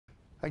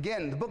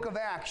Again, the book of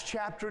Acts,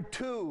 chapter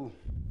 2.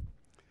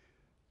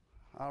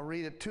 I'll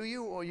read it to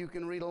you, or you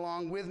can read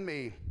along with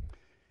me.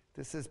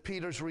 This is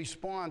Peter's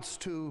response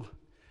to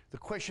the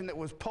question that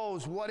was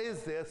posed, what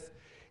is this?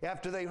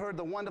 After they heard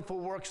the wonderful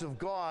works of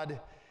God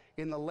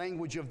in the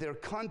language of their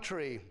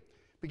country.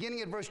 Beginning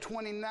at verse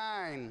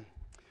 29.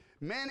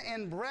 Men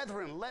and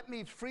brethren, let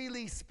me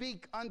freely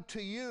speak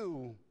unto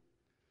you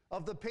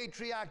of the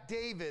patriarch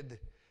David,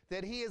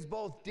 that he is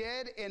both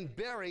dead and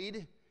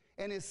buried,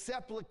 and his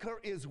sepulchre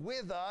is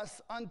with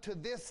us unto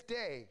this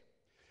day.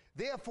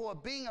 Therefore,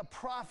 being a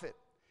prophet,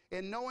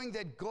 and knowing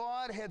that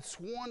God had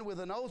sworn with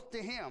an oath to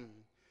him,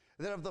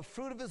 that of the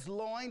fruit of his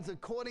loins,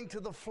 according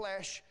to the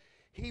flesh,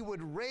 he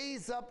would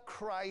raise up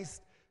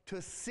Christ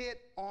to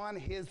sit on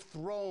his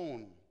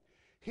throne.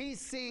 He,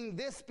 seeing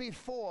this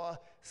before,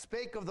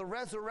 spake of the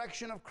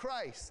resurrection of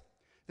Christ,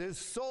 that his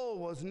soul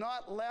was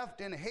not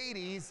left in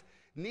Hades,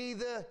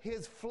 neither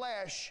his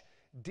flesh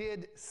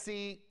did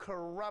see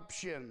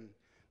corruption.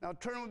 Now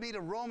turn with me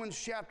to Romans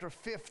chapter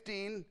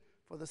 15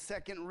 for the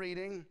second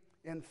reading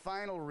and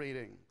final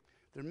reading.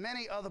 There are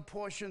many other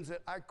portions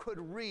that I could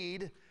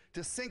read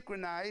to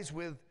synchronize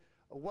with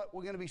what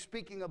we're going to be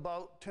speaking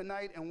about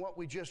tonight and what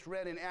we just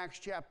read in Acts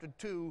chapter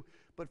 2,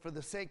 but for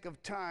the sake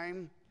of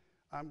time,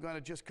 I'm going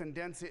to just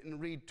condense it and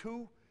read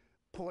two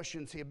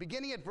portions here.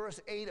 Beginning at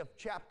verse 8 of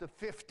chapter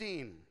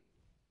 15.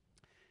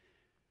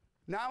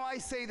 Now I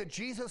say that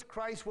Jesus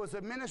Christ was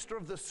a minister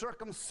of the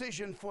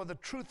circumcision for the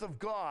truth of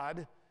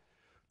God,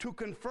 to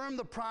confirm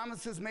the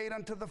promises made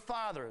unto the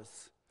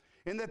fathers,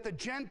 and that the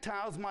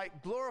Gentiles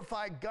might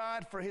glorify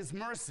God for his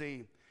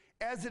mercy,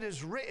 as it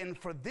is written,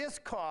 for this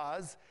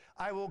cause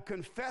I will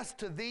confess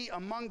to thee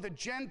among the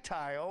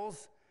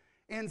Gentiles,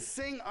 and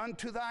sing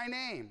unto thy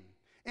name.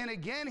 And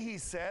again he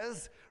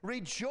says,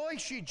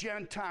 rejoice ye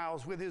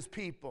Gentiles with his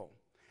people.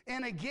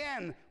 And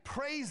again,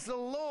 praise the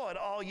Lord,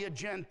 all ye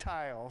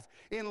Gentiles,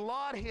 and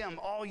laud him,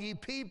 all ye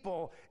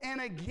people.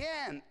 And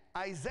again,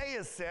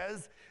 Isaiah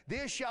says,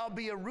 there shall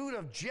be a root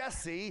of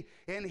Jesse,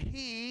 and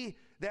he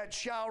that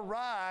shall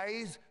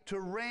rise to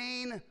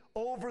reign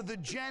over the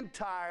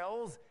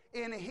Gentiles,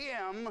 in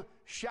him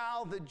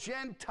shall the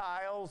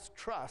Gentiles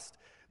trust.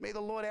 May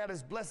the Lord add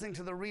his blessing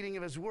to the reading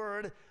of his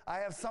word. I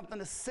have something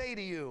to say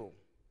to you.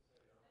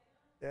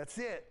 That's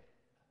it.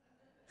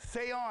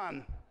 Say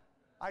on.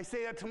 I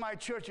say that to my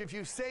church. If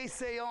you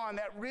say on,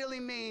 that really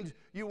means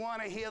you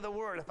want to hear the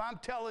word. If I'm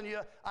telling you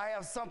I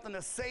have something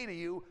to say to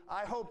you,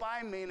 I hope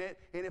I mean it.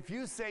 And if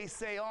you say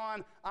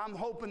on, I'm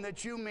hoping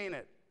that you mean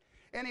it.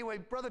 Anyway,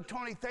 Brother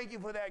Tony, thank you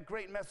for that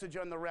great message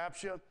on the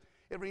rapture.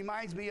 It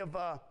reminds me of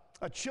a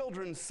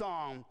children's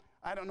song.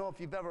 I don't know if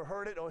you've ever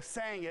heard it or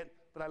sang it,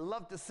 but I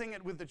love to sing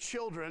it with the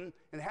children,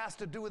 and it has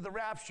to do with the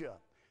rapture.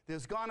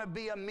 There's going to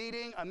be a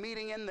meeting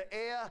in the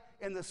air,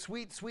 in the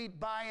sweet, sweet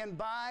by and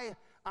by.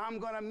 I'm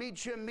going to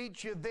meet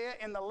you there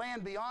in the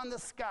land beyond the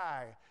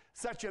sky.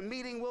 Such a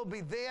meeting will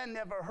be there,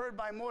 never heard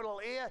by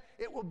mortal ear.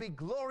 It will be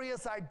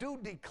glorious, I do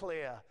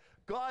declare.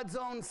 God's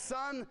own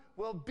Son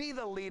will be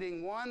the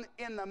leading one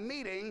in the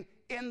meeting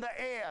in the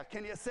air.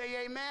 Can you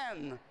say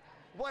amen?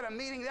 What a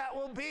meeting that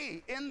will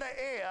be in the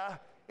air,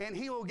 and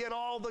he will get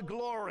all the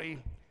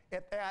glory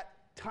at that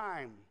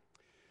time.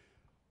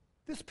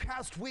 This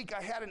past week,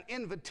 I had an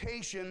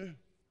invitation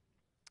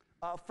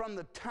from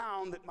the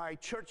town that my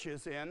church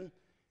is in,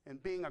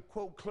 and being a,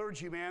 quote,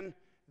 clergyman,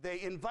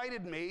 they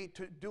invited me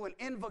to do an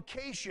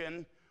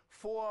invocation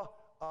for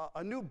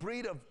a new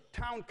breed of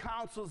town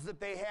councils that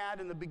they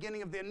had in the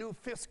beginning of their new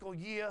fiscal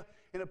year,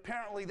 and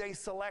apparently they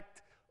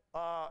select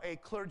a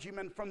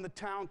clergyman from the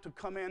town to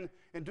come in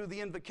and do the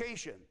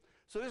invocation.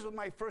 So this was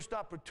my first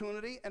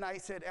opportunity, and I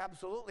said,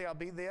 absolutely, I'll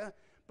be there.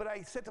 But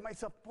I said to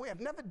myself, boy, I've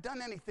never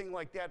done anything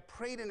like that,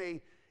 prayed in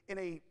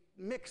a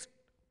mixed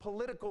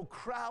political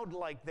crowd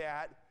like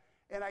that,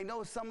 and I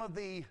know some of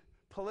the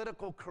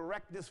political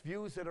correctness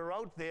views that are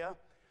out there,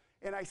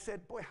 and I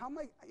said, boy, how am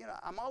I,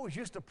 I'm always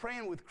used to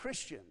praying with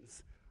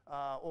Christians,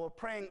 or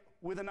praying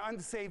with an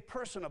unsaved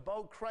person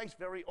about Christ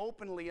very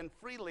openly and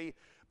freely,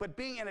 but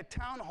being in a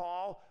town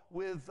hall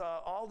with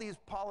all these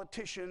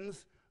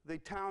politicians, the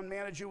town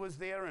manager was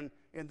there, and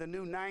the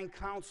new 9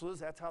 councilors,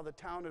 that's how the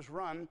town is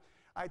run.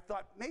 I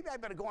thought, maybe I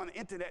better go on the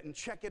internet and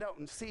check it out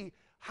and see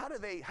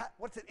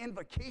what's an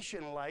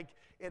invocation like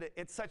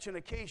at such an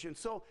occasion.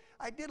 So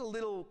I did a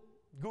little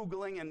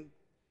Googling and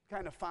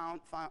kind of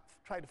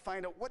tried to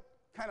find out what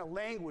kind of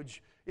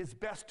language is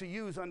best to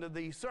use under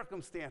these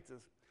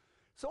circumstances.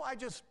 So I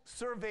just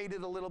surveyed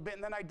it a little bit,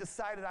 and then I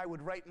decided I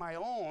would write my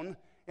own,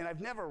 and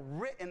I've never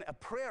written a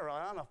prayer.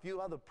 I don't know if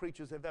you other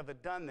preachers have ever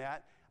done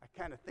that. I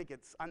kind of think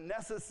it's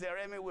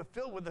unnecessary. I mean, we're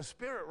filled with the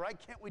Spirit, right?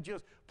 Can't we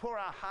just pour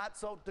our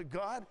hearts out to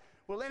God?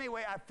 Well,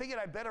 anyway, I figured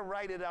I better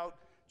write it out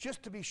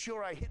just to be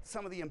sure I hit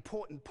some of the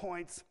important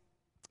points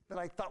that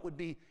I thought would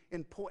be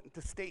important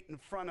to state in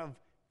front of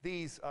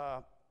this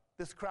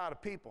crowd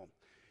of people.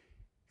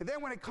 And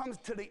then when it comes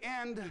to the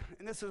end,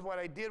 and this is what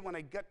I did when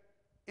I got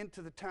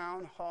into the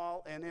town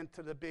hall and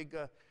into the big,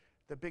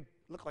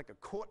 looked like a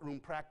courtroom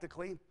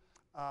practically.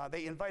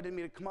 They invited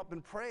me to come up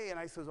and pray, and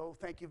I said, oh,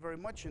 thank you very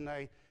much. And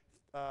I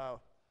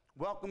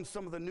welcomed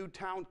some of the new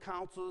town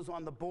councilors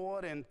on the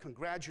board and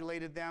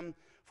congratulated them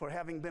for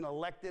having been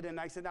elected. And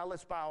I said, now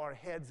let's bow our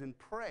heads and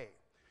pray.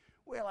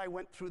 Well, I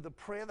went through the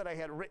prayer that I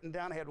had written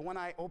down. I had one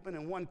eye open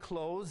and one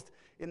closed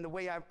in the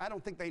way I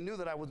don't think they knew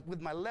that I was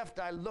with my left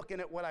eye looking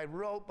at what I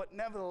wrote, but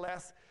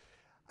nevertheless,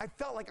 I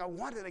felt like I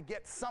wanted to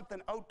get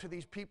something out to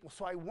these people.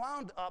 So I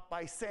wound up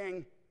by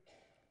saying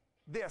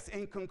this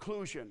in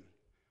conclusion.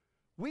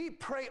 We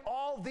pray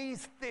all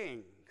these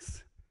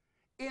things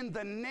in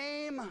the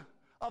name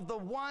of the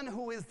one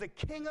who is the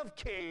King of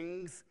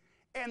Kings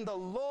and the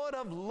Lord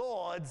of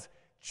Lords,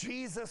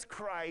 Jesus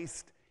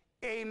Christ.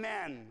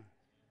 Amen.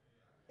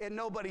 And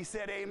nobody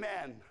said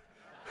amen.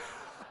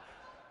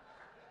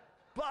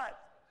 But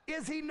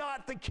is he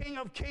not the King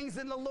of Kings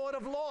and the Lord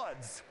of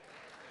Lords?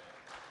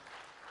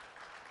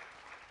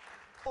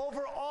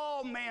 Over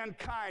all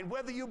mankind,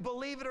 whether you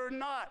believe it or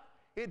not,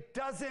 it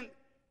doesn't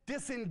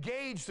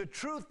disengage the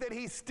truth that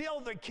he's still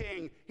the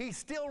king, he's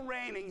still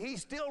reigning,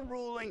 he's still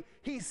ruling,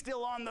 he's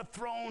still on the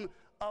throne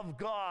of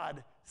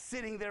God,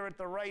 sitting there at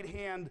the right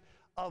hand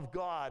of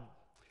God.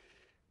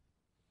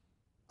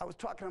 I was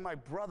talking to my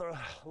brother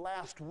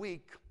last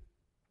week,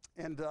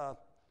 and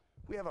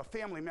we have a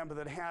family member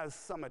that has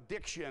some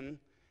addiction,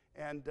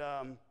 and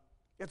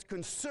it's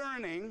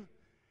concerning.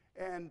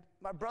 And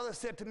my brother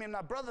said to me, and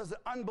my brother's an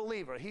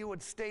unbeliever. He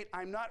would state,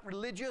 I'm not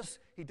religious.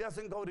 He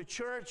doesn't go to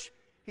church.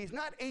 He's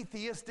not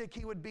atheistic.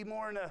 He would be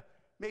more in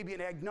maybe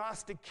an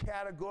agnostic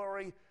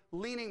category,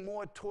 leaning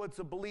more towards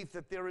the belief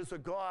that there is a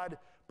God,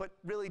 but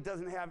really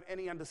doesn't have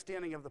any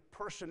understanding of the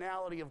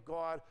personality of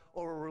God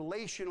or a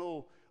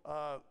relational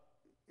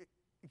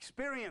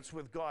experience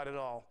with God at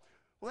all.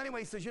 Well,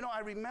 anyway, he says, you know,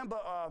 I remember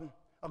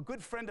a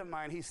good friend of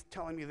mine, he's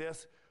telling me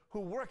this,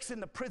 who works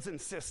in the prison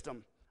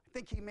system. I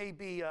think he may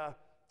be a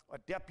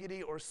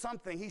deputy or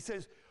something. He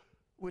says,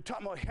 we're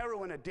talking about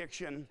heroin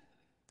addiction,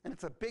 and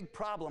it's a big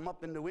problem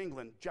up in New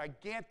England,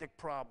 gigantic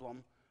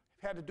problem.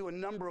 I've had to do a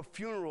number of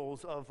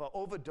funerals of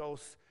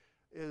overdose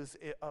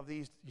of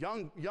these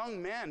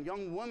young men,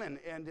 young women,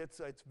 and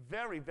it's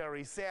very,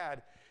 very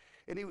sad.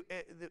 And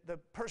the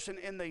person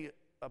in the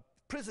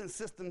prison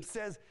system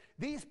says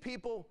these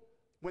people,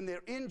 when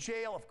they're in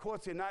jail, of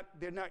course they're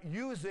not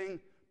using,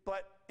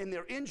 but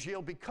they're in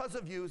jail because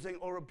of using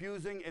or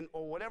abusing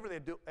or whatever they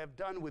have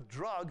done with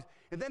drugs,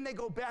 and then they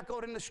go back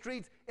out in the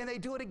streets and they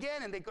do it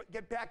again and they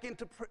get back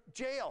into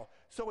jail.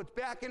 So it's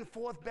back and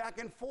forth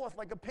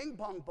like a ping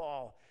pong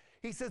ball.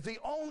 He says the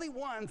only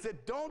ones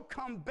that don't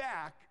come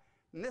back,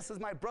 and this is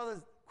my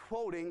brother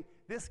quoting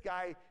this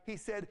guy, he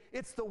said,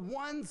 it's the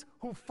ones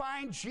who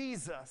find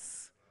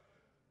Jesus.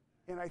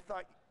 And I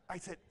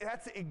said,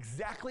 that's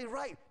exactly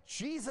right.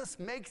 Jesus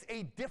makes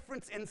a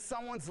difference in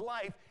someone's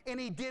life, and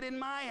he did in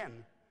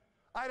mine.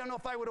 I don't know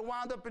if I would have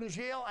wound up in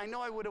jail. I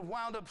know I would have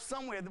wound up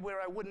somewhere where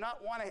I would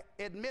not want to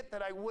admit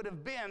that I would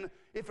have been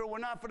if it were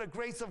not for the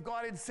grace of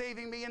God in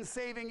saving me and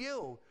saving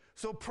you.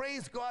 So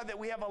praise God that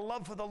we have a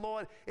love for the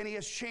Lord, and he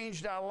has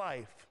changed our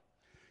life.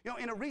 You know,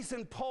 in a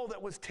recent poll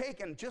that was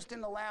taken just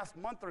in the last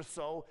month or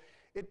so,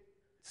 it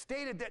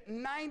stated that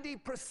 90%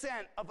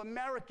 of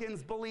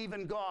Americans believe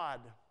in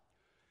God.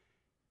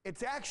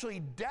 It's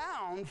actually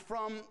down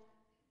from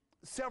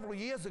several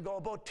years ago.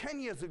 About 10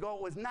 years ago,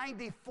 it was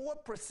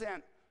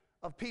 94%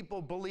 of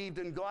people believed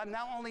in God.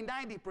 Now only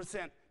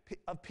 90%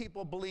 of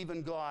people believe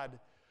in God.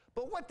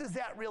 But what does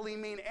that really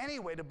mean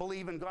anyway, to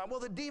believe in God?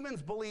 Well, the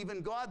demons believe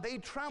in God. They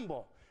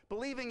tremble.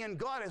 Believing in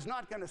God is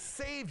not going to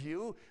save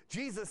you.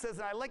 Jesus says,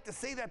 and I like to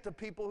say that to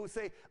people who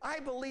say, I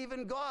believe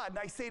in God. And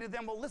I say to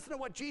them, well, listen to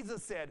what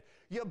Jesus said.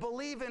 You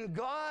believe in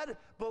God,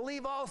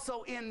 believe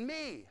also in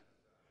me.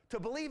 To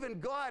believe in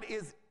God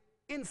is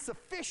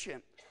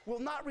insufficient, will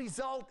not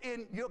result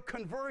in your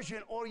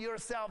conversion or your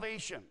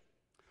salvation.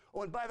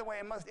 Oh, and by the way,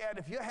 I must add,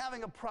 if you're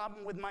having a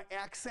problem with my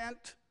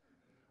accent,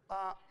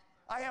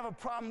 I have a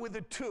problem with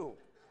it too.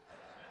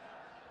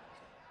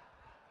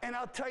 And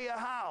I'll tell you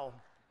how.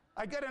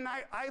 I got an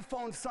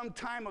iPhone some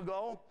time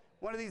ago,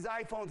 one of these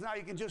iPhones now,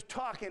 you can just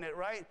talk in it,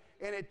 right?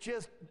 And it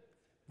just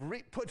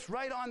puts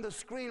right on the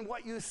screen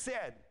what you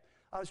said.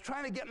 I was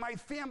trying to get my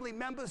family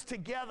members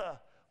together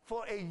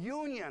for a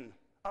reunion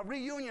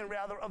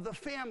of the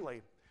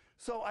family.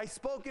 So I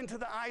spoke into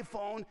the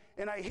iPhone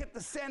and I hit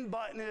the send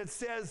button and it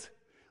says,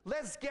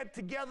 let's get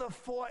together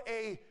for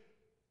a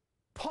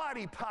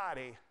party.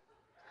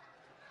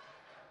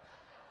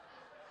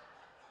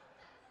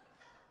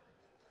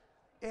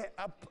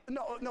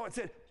 No, it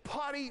said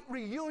party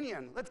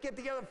reunion. Let's get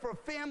together for a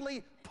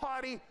family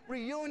party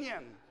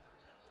reunion.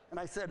 And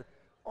I said,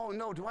 oh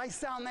no, do I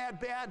sound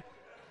that bad?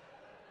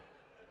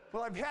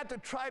 Well, I've had to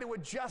try to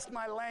adjust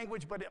my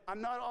language, but I'm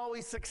not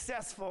always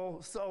successful,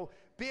 so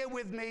bear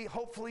with me.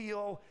 Hopefully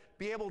you'll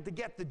be able to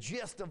get the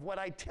gist of what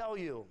I tell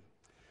you.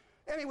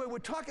 Anyway, we're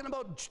talking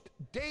about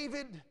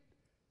David,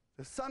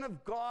 the Son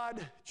of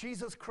God,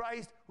 Jesus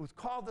Christ, who's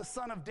called the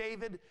Son of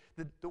David.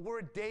 The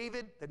word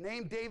David, the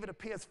name David,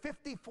 appears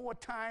 54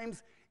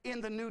 times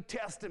in the New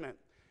Testament.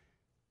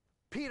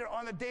 Peter,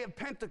 on the day of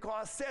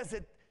Pentecost, says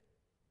that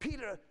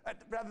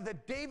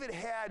that David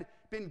had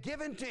been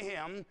given to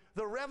him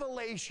the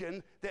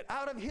revelation that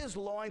out of his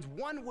loins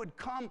one would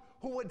come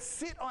who would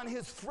sit on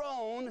his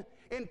throne.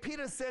 And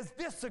Peter says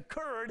this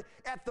occurred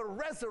at the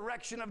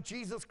resurrection of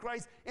Jesus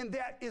Christ, and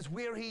that is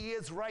where he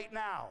is right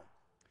now.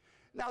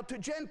 Now, to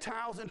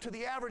Gentiles and to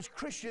the average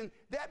Christian,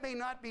 that may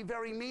not be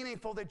very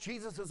meaningful that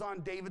Jesus is on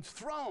David's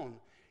throne.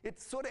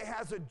 It sort of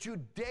has a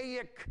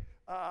Judaic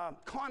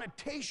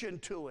connotation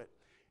to it.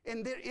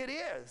 And it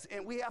is.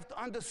 And we have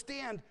to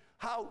understand,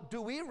 how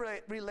do we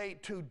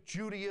relate to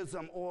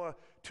Judaism or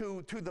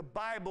to the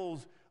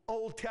Bible's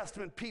Old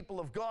Testament people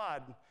of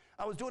God?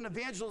 I was doing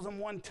evangelism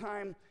one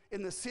time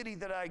in the city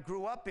that I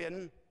grew up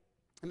in,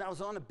 and I was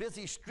on a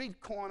busy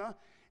street corner,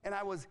 and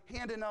I was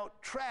handing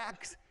out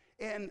tracts,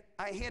 and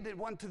I handed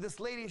one to this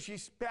lady, and she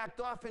backed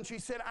off, and she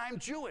said, "I'm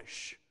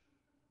Jewish."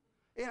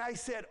 And I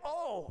said,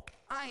 "Oh,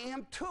 I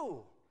am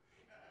too."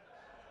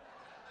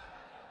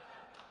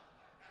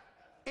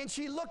 And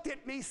she looked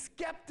at me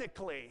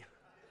skeptically.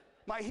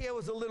 My hair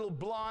was a little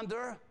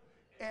blonder,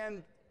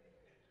 and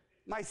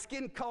my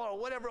skin color, or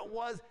whatever it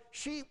was,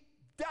 she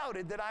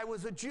doubted that I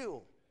was a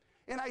Jew.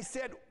 And I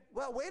said,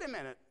 "Well, wait a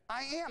minute.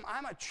 I am.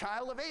 I'm a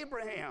child of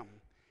Abraham."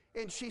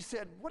 And she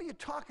said, "What are you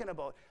talking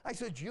about?" I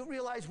said, "Do you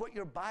realize what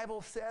your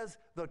Bible says,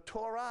 the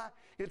Torah?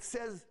 It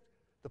says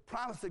the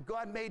promise that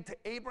God made to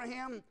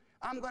Abraham,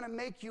 I'm going to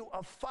make you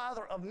a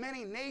father of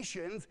many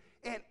nations,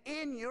 and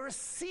in your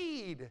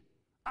seed,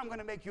 I'm going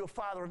to make you a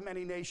father of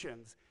many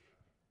nations."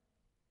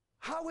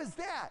 How is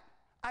that?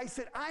 I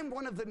said, I'm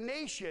one of the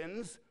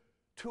nations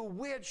to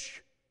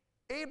which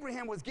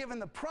Abraham was given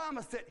the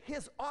promise that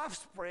his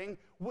offspring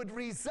would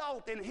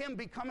result in him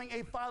becoming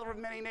a father of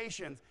many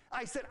nations.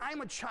 I said,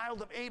 I'm a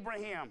child of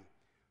Abraham.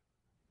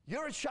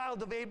 You're a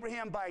child of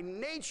Abraham by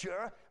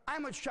nature.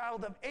 I'm a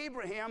child of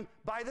Abraham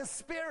by the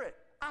Spirit.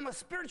 I'm a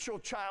spiritual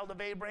child of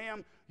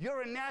Abraham.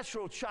 You're a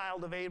natural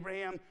child of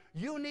Abraham.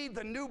 You need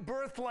the new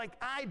birth like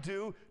I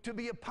do to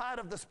be a part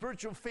of the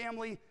spiritual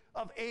family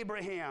of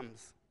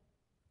Abraham's.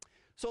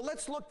 So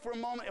let's look for a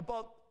moment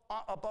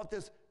about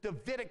this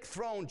Davidic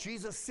throne,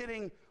 Jesus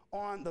sitting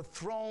on the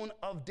throne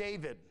of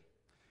David.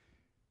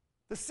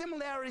 The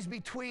similarities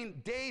between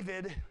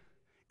David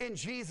and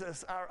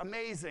Jesus are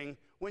amazing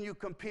when you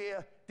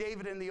compare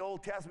David in the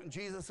Old Testament and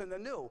Jesus in the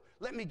New.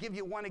 Let me give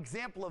you one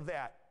example of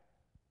that.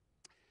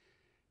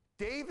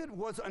 David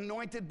was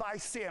anointed by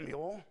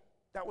Samuel.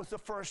 That was the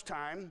first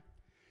time.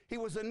 He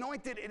was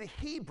anointed in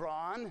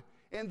Hebron,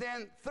 and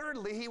then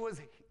thirdly, he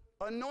was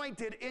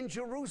anointed in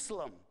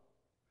Jerusalem.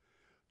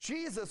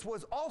 Jesus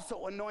was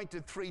also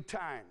anointed 3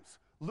 times.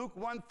 Luke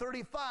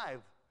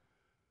 1:35,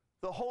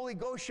 the Holy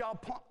Ghost shall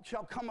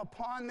come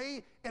upon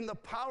thee, and the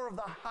power of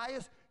the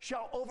highest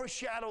shall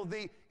overshadow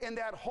thee, and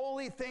that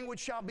holy thing which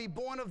shall be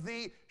born of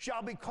thee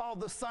shall be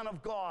called the Son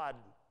of God.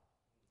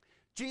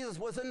 Jesus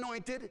was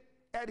anointed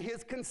at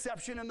his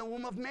conception in the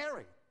womb of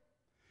Mary.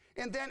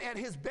 And then at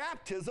his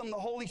baptism, the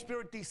Holy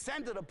Spirit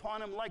descended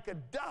upon him like a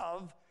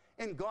dove,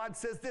 and God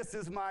says, "This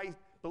is my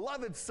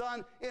beloved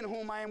Son in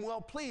whom I am well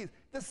pleased."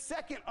 The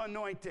second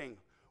anointing.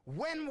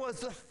 When was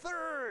the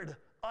third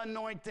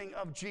anointing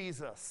of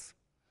Jesus?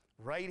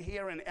 Right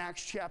here in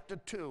Acts chapter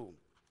 2.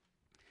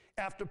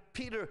 After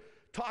Peter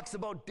talks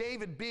about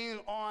Peter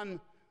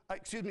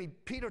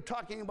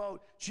talking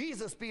about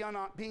Jesus being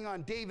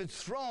on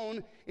David's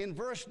throne in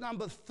verse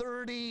number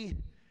 33.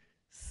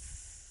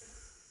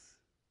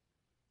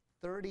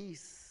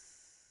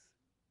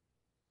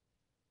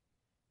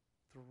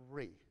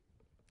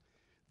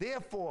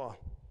 Therefore,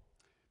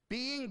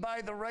 being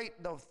by the right,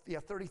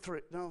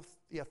 33.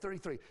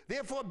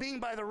 Therefore, being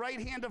by the right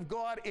hand of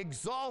God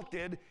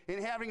exalted,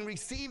 and having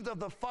received of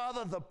the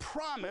Father the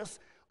promise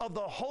of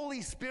the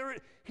Holy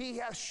Spirit, he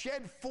has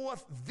shed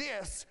forth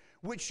this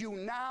which you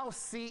now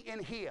see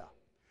and hear.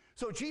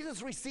 So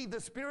Jesus received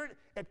the Spirit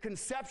at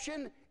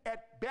conception,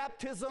 at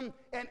baptism,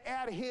 and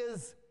at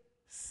his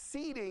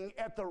seating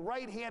at the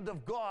right hand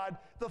of God.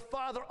 The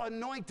Father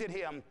anointed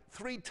him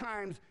 3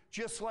 times,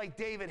 just like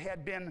David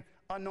had been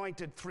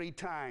anointed 3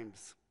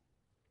 times.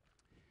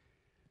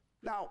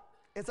 Now,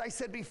 as I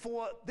said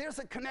before, there's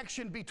a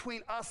connection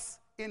between us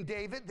and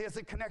David. There's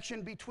a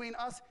connection between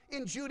us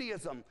and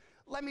Judaism.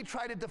 Let me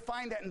try to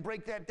define that and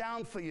break that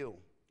down for you.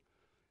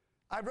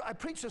 I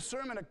preached a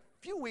sermon a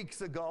few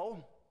weeks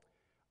ago.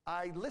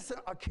 I listen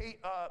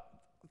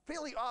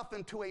fairly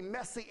often to a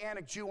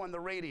Messianic Jew on the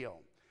radio.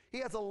 He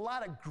has a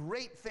lot of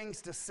great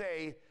things to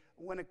say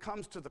when it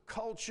comes to the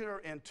culture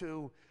and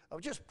to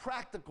just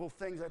practical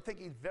things. I think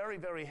he's very,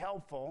 very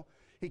helpful.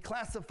 He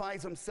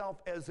classifies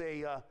himself as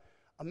a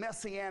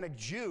Messianic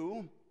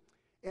Jew,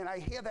 and I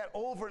hear that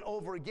over and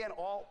over again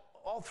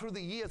all through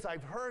the years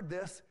I've heard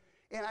this,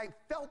 and I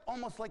felt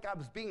almost like I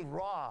was being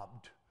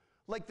robbed.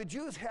 Like the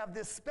Jews have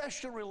this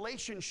special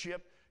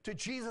relationship to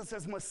Jesus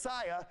as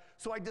Messiah,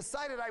 so I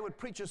decided I would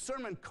preach a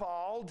sermon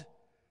called,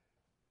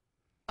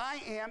 "I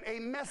Am a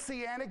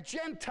Messianic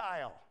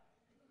Gentile."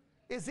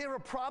 Is there a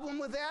problem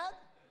with that?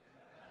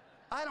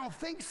 I don't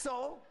think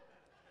so.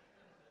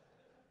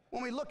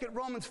 When we look at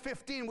Romans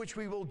 15, which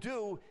we will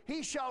do,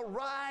 he shall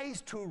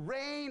rise to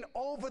reign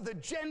over the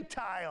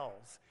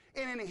Gentiles.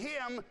 and in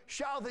him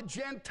shall the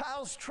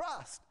Gentiles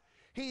trust.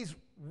 He's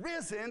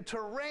risen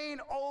to reign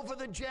over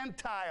the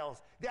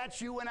Gentiles.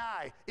 That's you and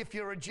I, if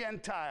you're a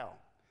Gentile.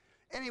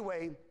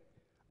 Anyway,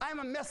 I'm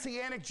a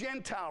Messianic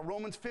Gentile.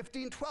 Romans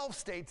 15:12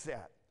 states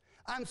that.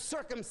 I'm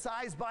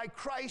circumcised by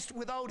Christ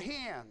without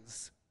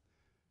hands.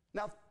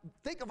 Now,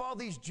 think of all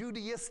these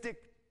Judaistic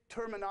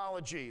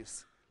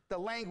terminologies, the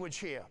language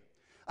here.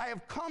 I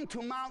have come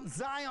to Mount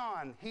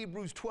Zion,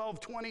 Hebrews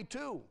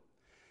 12:22.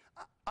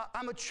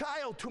 I'm a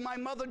child to my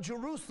mother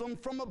Jerusalem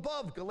from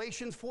above,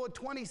 Galatians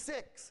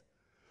 4:26.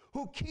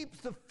 Who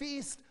keeps the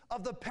feast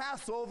of the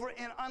Passover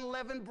in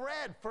unleavened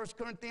bread, 1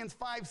 Corinthians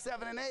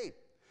 5:7 and 8.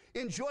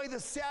 Enjoy the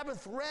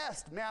Sabbath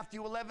rest,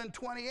 Matthew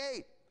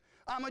 11:28.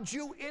 I'm a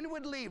Jew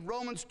inwardly,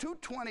 Romans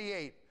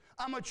 2:28.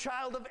 I'm a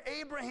child of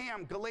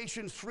Abraham,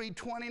 Galatians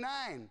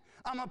 3:29.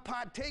 I'm a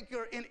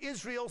partaker in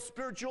Israel's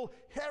spiritual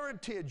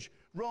heritage,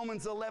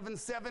 Romans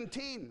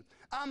 11:17.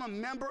 I'm a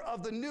member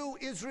of the new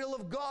Israel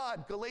of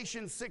God,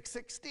 Galatians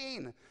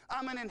 6:16.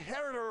 I'm an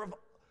inheritor of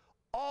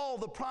all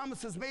the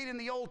promises made in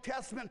the Old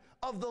Testament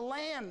of the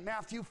land,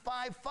 Matthew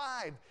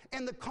 5:5,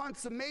 and the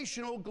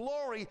consummational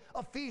glory,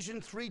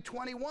 Ephesians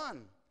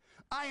 3:21.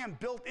 I am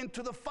built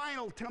into the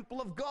final temple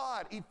of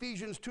God,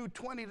 Ephesians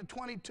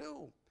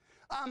 2:20-22.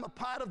 I'm a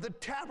part of the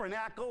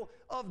tabernacle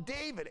of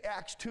David,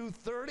 Acts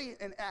 2:30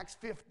 and Acts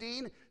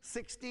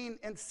 15:16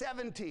 and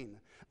 17.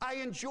 I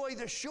enjoy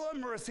the sure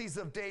mercies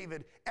of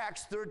David,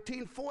 Acts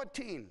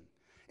 13:14.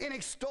 And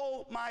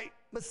extol my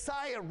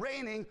Messiah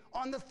reigning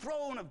on the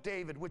throne of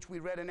David, which we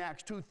read in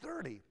Acts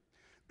 2:30.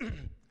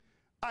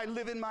 I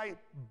live in my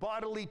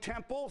bodily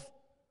temple,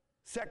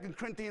 2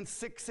 Corinthians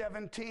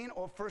 6:17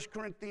 or 1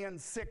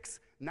 Corinthians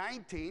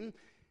 6:19.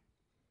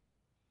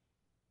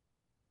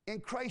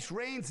 And Christ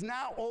reigns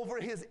now over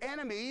his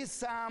enemies,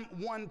 Psalm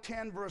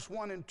 110, verse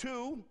 1 and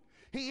 2.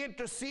 He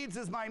intercedes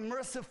as my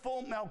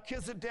merciful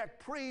Melchizedek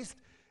priest,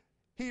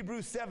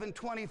 Hebrews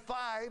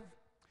 7:25.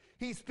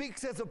 He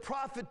speaks as a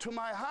prophet to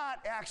my heart,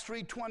 Acts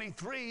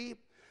 3:23.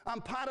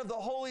 I'm part of the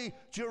holy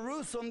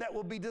Jerusalem that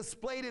will be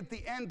displayed at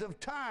the end of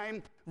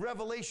time,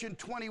 Revelation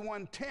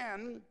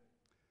 21:10.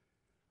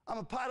 I'm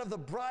a part of the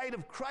bride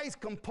of Christ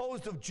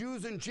composed of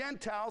Jews and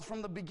Gentiles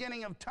from the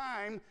beginning of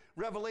time,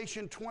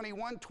 Revelation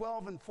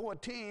 21:12 and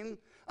 14.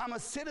 I'm a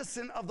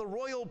citizen of the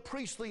royal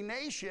priestly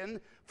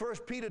nation,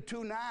 1 Peter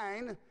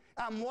 2:9.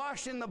 I'm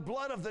washed in the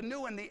blood of the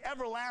new and the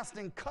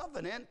everlasting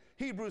covenant,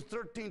 Hebrews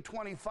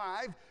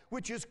 13:25,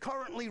 which is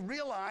currently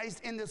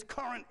realized in this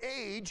current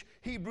age,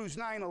 Hebrews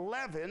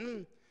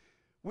 9:11.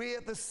 We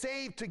are the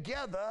saved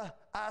together,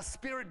 our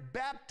spirit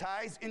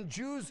baptized, and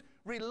Jews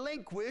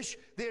relinquish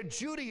their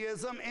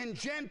Judaism and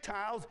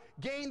Gentiles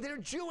gain their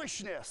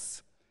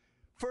Jewishness.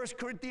 1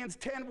 Corinthians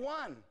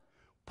 10:1.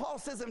 Paul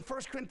says in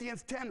 1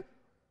 Corinthians 10,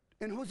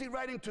 and who's he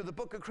writing to? The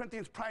book of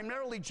Corinthians,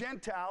 primarily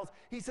Gentiles.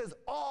 He says,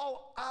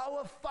 all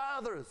our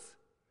fathers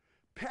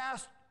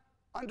passed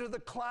under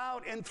the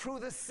cloud and through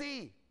the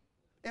sea,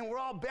 and we're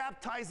all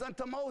baptized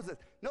unto Moses.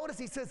 Notice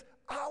he says,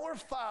 our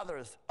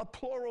fathers, a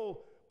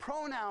plural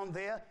pronoun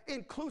there,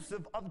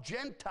 inclusive of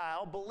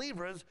Gentile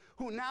believers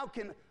who now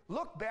can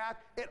look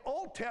back at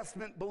Old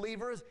Testament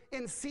believers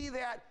and see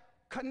that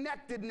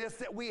connectedness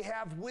that we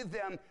have with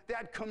them,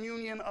 that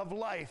communion of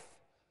life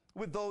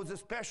with those,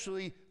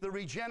 especially the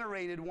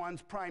regenerated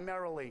ones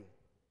primarily.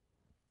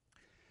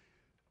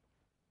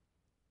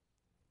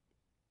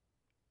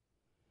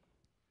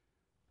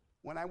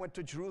 When I went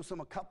to Jerusalem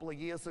a couple of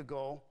years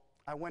ago,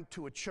 I went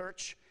to a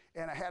church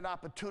and I had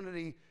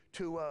opportunity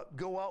to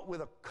go out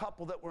with a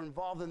couple that were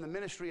involved in the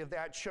ministry of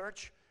that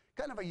church,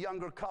 kind of a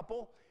younger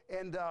couple,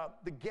 and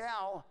the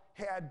gal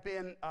had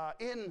been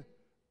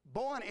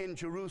born in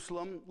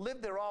Jerusalem,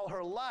 lived there all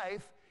her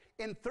life,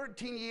 and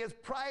 13 years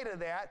prior to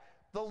that,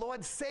 the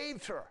Lord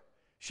saved her.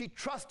 She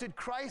trusted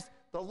Christ,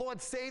 the Lord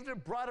saved her,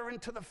 brought her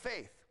into the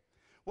faith.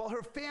 Well,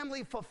 her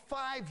family for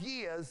 5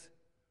 years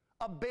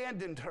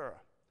abandoned her.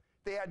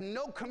 They had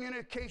no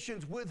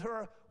communications with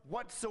her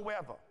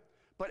whatsoever.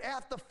 But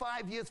after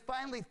 5 years,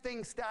 finally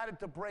things started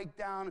to break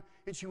down,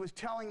 and she was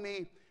telling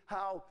me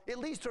how at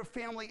least her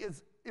family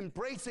is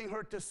embracing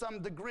her to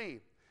some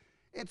degree.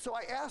 And so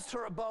I asked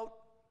her about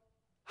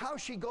how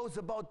she goes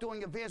about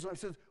doing evangelism. I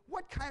said,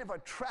 what kind of a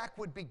tract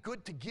would be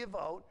good to give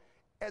out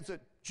as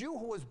a Jew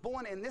who was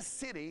born in this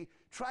city,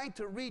 trying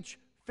to reach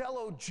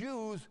fellow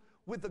Jews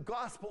with the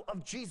gospel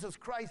of Jesus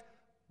Christ?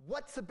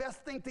 What's the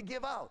best thing to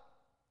give out?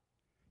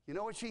 You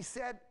know what she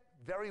said?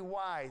 Very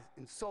wise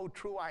and so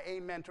true, I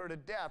amened her to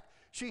death.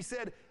 She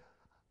said,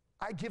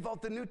 I give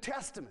out the New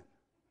Testament.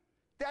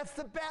 That's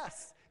the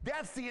best.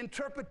 That's the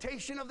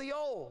interpretation of the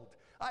Old.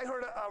 I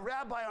heard a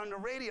rabbi on the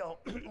radio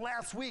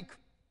last week.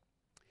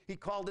 He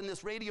called in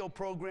this radio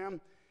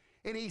program,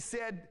 and he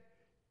said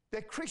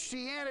that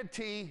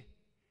Christianity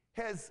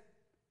has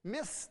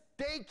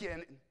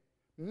mistaken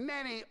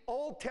many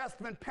Old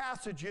Testament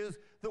passages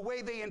the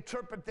way they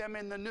interpret them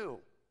in the New.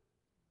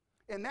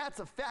 And that's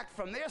a fact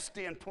from their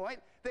standpoint.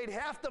 They'd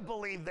have to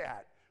believe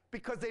that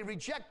because they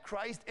reject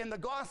Christ and the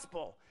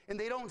gospel. and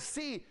they don't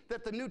see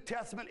that the New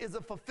Testament is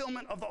a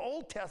fulfillment of the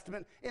Old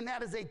Testament, and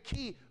that is a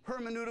key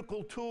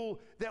hermeneutical tool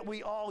that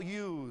we all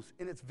use,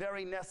 and it's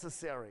very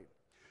necessary.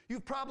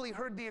 You've probably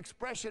heard the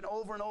expression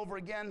over and over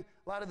again,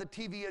 a lot of the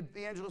TV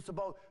evangelists,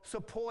 about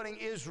supporting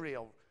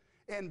Israel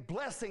and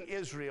blessing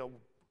Israel.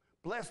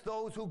 Bless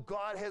those who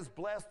God has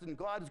blessed, and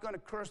God is going to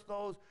curse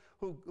those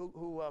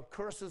who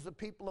curses the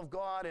people of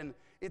God, and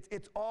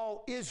it's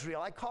all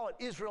Israel. I call it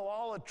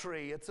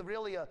Israelolatry. It's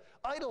really a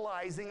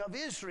idolizing of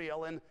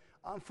Israel, and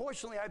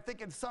unfortunately, I think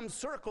in some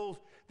circles,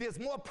 there's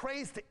more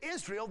praise to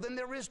Israel than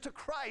there is to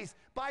Christ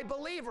by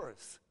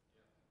believers.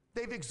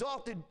 They've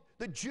exalted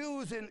the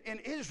Jews in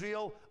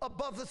Israel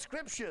above the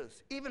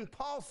Scriptures. Even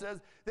Paul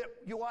says that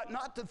you ought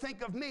not to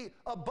think of me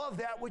above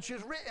that which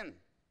is written.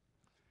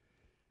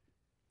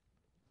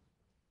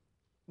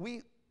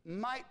 We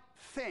might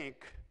think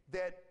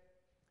that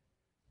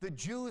the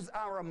Jews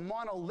are a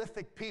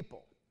monolithic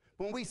people.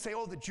 When we say,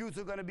 oh, the Jews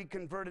are going to be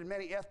converted,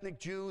 many ethnic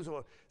Jews,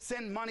 or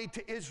send money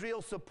to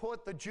Israel,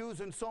 support the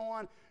Jews, and so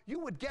on, you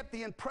would get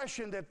the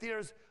impression that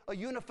there's a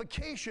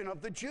unification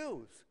of the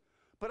Jews.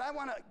 But I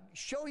want to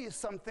show you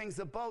some things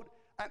about,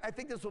 I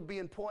think this will be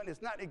important.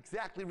 It's not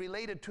exactly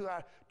related to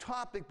our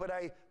topic, but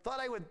I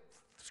thought I would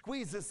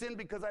squeeze this in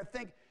because I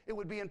think it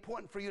would be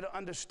important for you to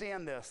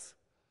understand this.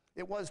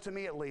 It was to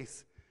me, at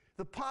least.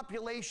 The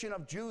population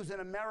of Jews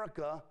in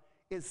America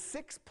is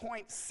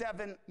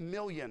 6.7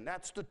 million.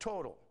 That's the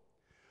total.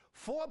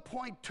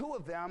 4.2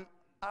 of them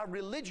are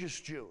religious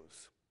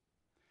Jews.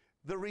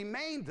 The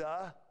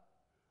remainder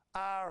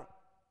are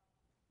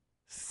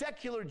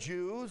secular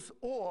Jews,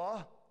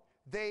 or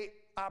they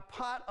are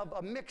part of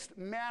a mixed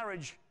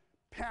marriage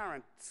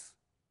parents.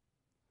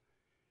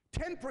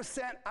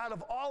 10% out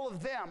of all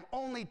of them,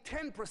 only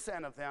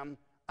 10% of them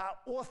are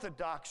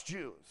Orthodox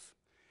Jews.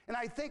 And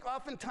I think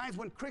oftentimes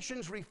when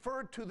Christians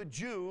refer to the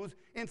Jews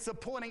in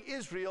supporting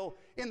Israel,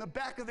 in the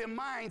back of their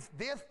minds,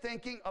 they're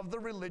thinking of the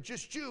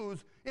religious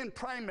Jews and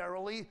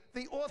primarily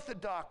the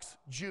Orthodox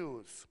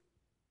Jews.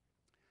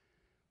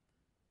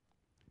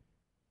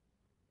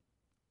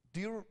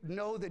 Do you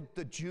know that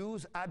the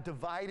Jews are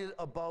divided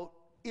about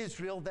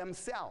Israel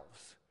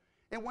themselves?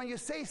 And when you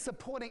say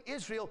supporting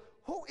Israel,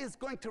 who is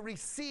going to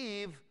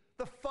receive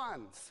the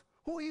funds?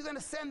 Who are you going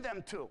to send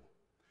them to?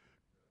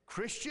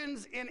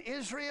 Christians in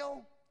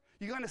Israel?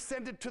 You're going to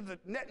send it to the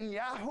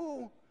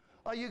Netanyahu?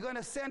 Are you going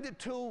to send it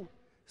to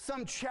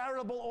some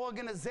charitable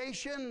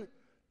organization,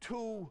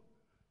 to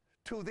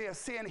their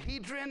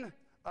Sanhedrin,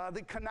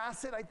 the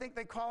Knesset, I think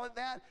they call it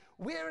that?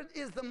 Where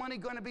is the money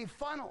going to be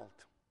funneled?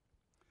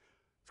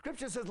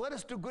 Scripture says, let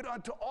us do good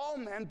unto all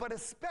men, but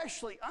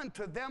especially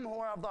unto them who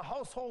are of the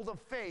household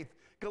of faith.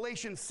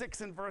 Galatians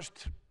 6 and verse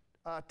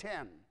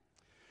 10.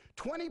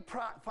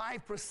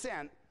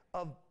 25%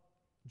 of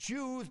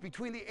Jews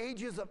between the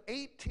ages of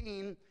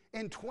 18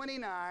 and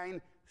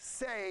 29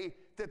 say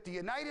that the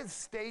United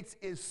States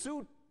is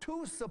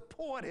too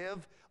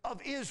supportive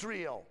of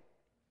Israel.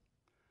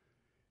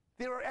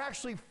 There are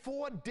actually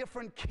 4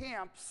 different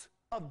camps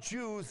of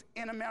Jews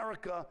in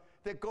America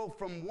that go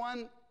from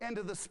one end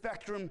of the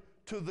spectrum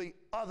to the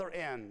other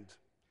end.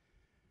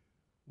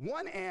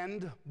 One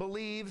end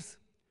believes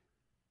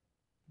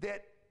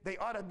that they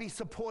ought to be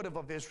supportive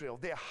of Israel.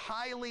 They're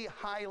highly,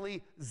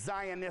 highly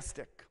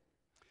Zionistic.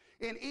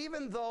 And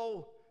even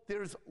though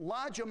there's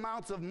large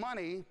amounts of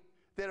money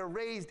that are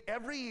raised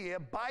every year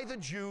by the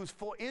Jews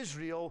for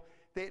Israel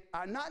that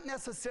are not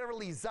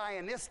necessarily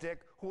Zionistic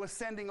who are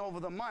sending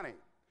over the money.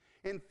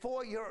 And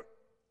for your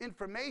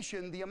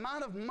information, the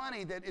amount of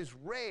money that is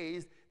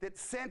raised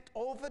that's sent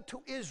over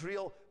to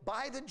Israel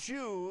by the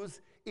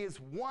Jews is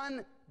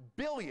 $1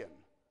 billion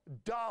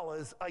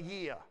a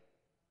year.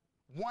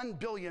 $1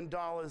 billion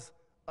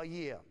a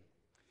year.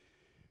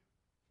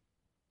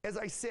 As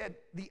I said,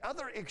 the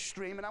other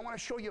extreme, and I want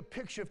to show you a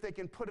picture if they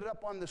can put it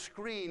up on the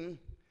screen,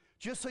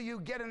 just so you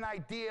get an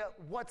idea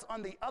what's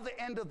on the other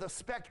end of the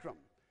spectrum,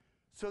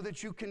 so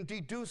that you can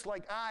deduce,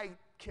 like I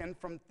can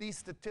from these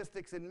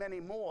statistics and many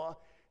more,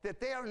 that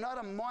they are not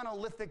a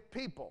monolithic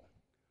people.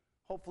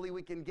 Hopefully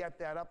we can get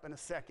that up in a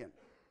second.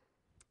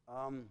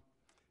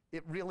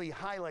 It really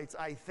highlights,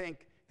 I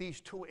think,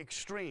 these 2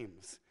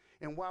 extremes.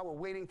 And while we're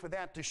waiting for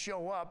that to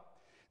show up,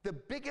 the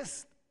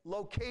biggest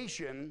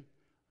location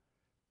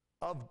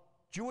of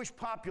Jewish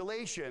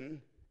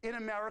population in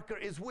America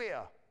is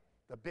where?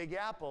 The Big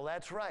Apple,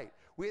 that's right.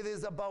 Where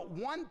there's about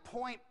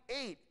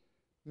 1.8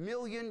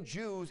 million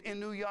Jews in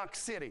New York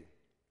City.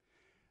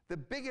 The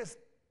biggest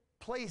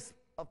place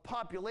of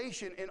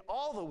population in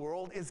all the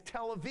world is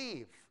Tel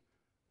Aviv.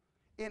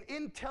 And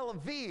in Tel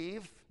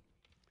Aviv,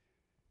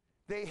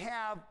 they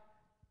have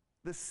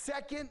the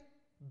second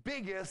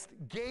biggest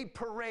gay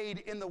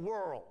parade in the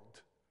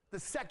world. The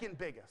second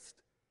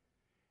biggest.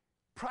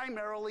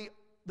 Primarily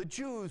the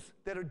Jews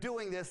that are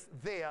doing this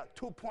there,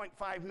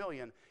 2.5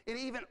 million. And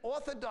even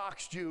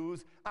Orthodox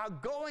Jews are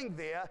going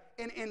there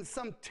and in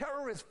some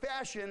terrorist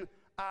fashion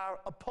are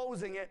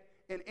opposing it,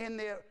 and in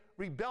their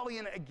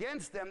rebellion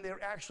against them,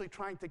 they're actually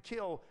trying to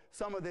kill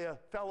some of their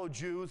fellow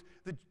Jews.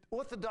 The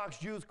Orthodox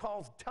Jews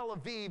call Tel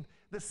Aviv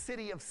the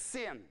city of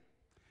sin.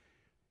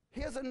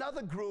 Here's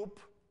another group.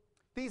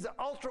 These are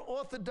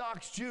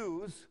ultra-Orthodox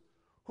Jews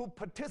who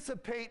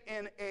participate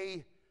in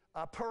a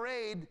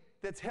parade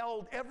that's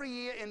held every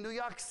year in New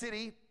York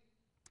City.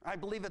 I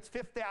believe it's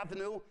Fifth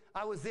Avenue.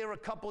 I was there a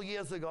couple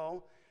years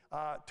ago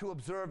to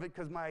observe it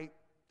because I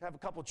have a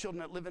couple children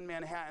that live in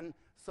Manhattan,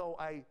 so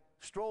I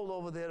strolled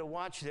over there to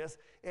watch this.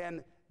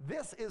 And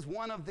this is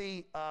one of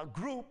the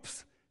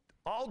groups,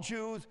 all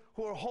Jews,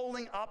 who are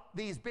holding up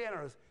these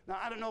banners. Now,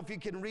 I don't know if you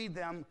can read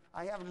them.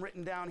 I have them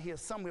written down here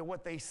somewhere,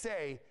 what they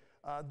say.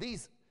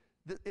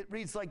 It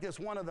reads like this,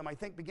 one of them, I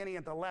think beginning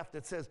at the left,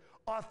 it says,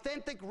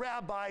 authentic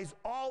rabbis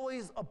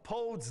always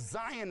oppose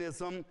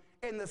Zionism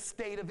in the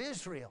state of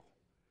Israel.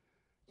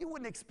 You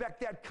wouldn't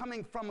expect that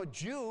coming from a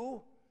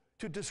Jew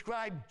to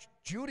describe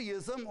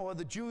Judaism, or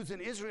the Jews in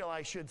Israel,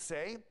 I should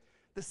say.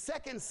 The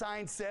second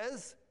sign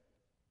says,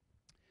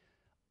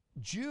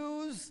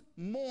 Jews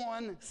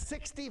mourn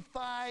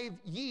 65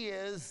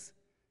 years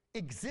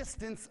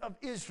existence of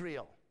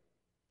Israel.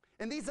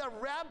 And these are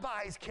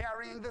rabbis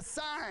carrying the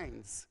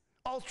signs.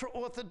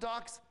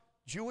 Ultra-Orthodox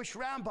Jewish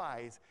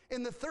rabbis.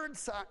 And the third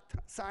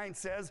sign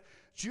says,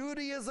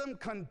 Judaism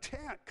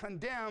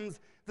condemns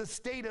the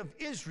state of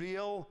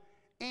Israel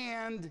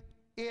and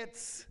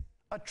its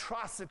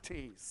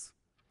atrocities.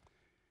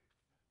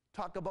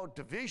 Talk about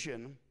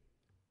division.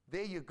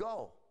 There you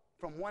go,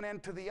 from one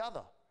end to the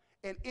other.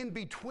 And in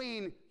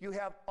between, you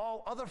have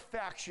all other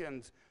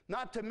factions,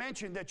 not to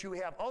mention that you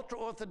have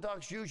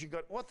ultra-Orthodox Jews, you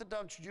got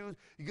Orthodox Jews,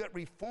 you got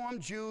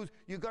Reformed Jews,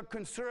 you got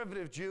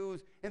conservative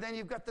Jews, and then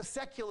you've got the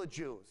secular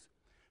Jews.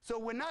 So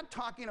we're not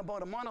talking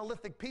about a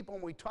monolithic people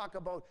when we talk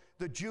about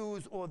the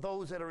Jews or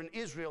those that are in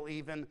Israel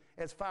even,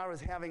 as far as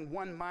having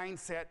one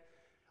mindset.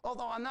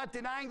 Although I'm not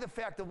denying the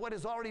fact of what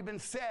has already been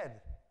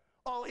said.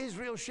 All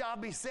Israel shall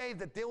be saved,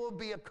 that there will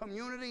be a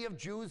community of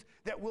Jews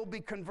that will be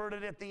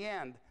converted at the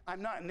end.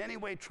 I'm not in any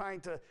way trying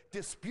to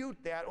dispute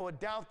that or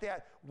doubt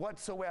that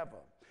whatsoever.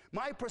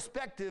 My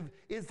perspective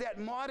is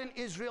that modern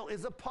Israel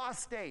is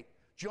apostate.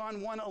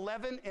 John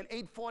 1:11 and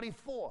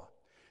 8:44.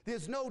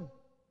 There's no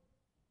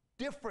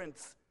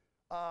difference.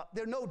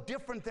 They're no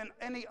different than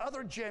any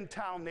other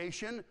Gentile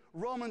nation.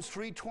 Romans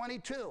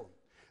 3:22.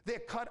 They're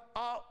cut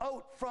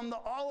out from the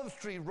olive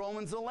tree.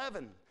 Romans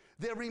 11.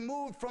 They're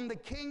removed from the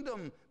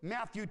kingdom,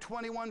 Matthew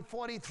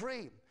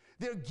 21:43.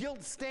 They're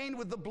guilt-stained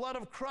with the blood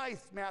of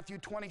Christ, Matthew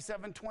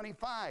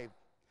 27:25.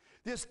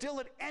 They're still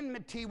at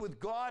enmity with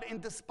God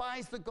and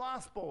despise the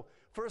gospel,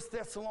 1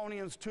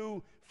 Thessalonians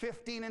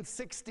 2:15 and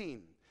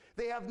 16.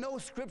 They have no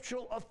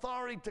scriptural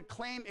authority to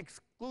claim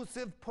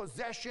exclusive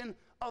possession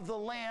of the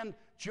land,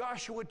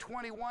 Joshua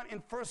 21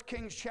 and 1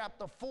 Kings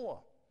chapter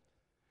 4.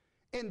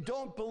 And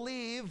don't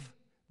believe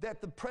that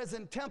the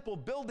present temple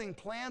building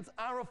plans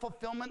are a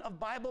fulfillment of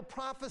Bible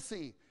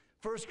prophecy.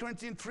 1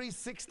 Corinthians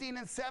 3:16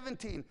 and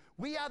 17.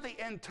 We are the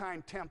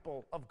end-time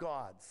temple of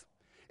God's.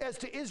 As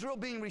to Israel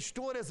being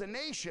restored as a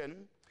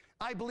nation,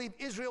 I believe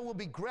Israel will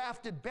be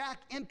grafted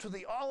back into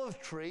the olive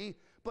tree,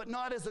 but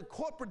not as a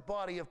corporate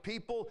body of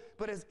people,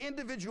 but as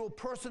individual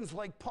persons,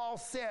 like Paul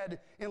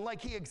said, and like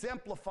he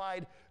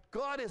exemplified.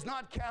 God has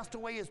not cast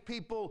away his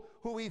people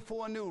who he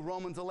foreknew,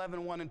 Romans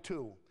 11:1 and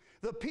 2.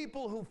 The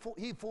people who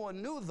he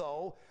foreknew,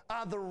 though,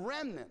 are the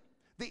remnant,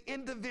 the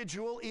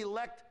individual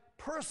elect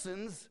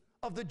persons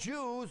of the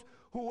Jews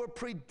who were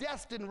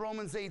predestined,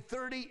 Romans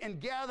 8:30,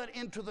 and gathered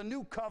into the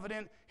new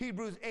covenant,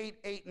 Hebrews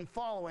 8:8 and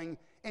following,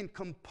 and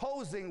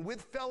composing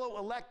with fellow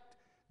elect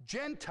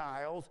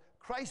Gentiles,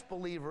 Christ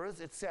believers,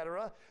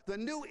 etc., the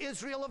new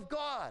Israel of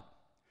God.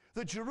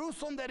 The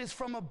Jerusalem that is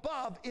from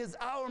above is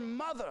our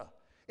mother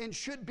and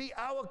should be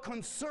our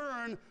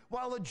concern,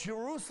 while the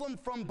Jerusalem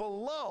from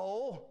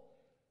below,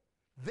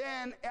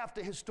 then,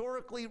 after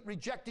historically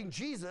rejecting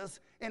Jesus,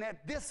 and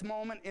at this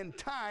moment in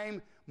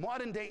time,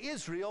 modern-day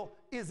Israel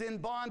is in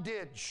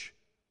bondage.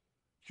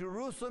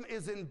 Jerusalem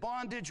is in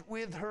bondage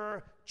with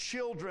her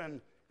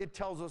children, it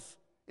tells us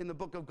in the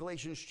book of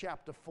Galatians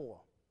chapter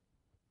 4.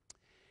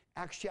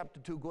 Acts chapter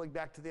 2, going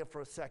back to there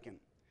for a second.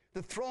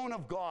 The throne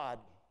of God,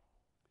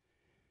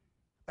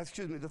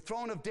 the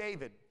throne of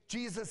David.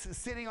 Jesus is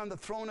sitting on the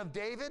throne of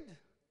David.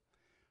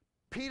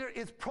 Peter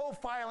is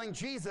profiling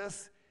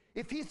Jesus.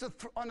 If he's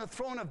on the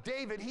throne of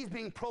David, he's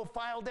being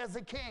profiled as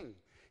a king.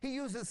 He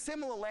uses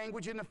similar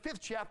language in the 5th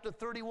chapter,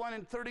 31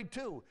 and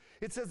 32.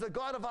 It says, the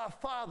God of our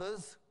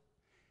fathers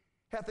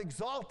hath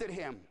exalted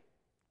him,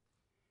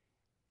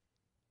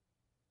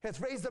 hath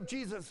raised up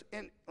Jesus,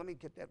 and let me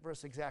get that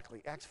verse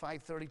exactly, Acts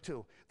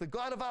 5:32. The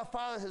God of our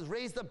fathers has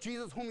raised up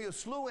Jesus, whom you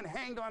slew and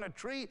hanged on a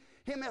tree.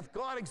 Him hath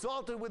God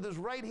exalted with his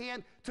right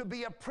hand to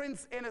be a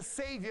prince and a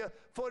savior,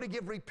 for to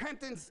give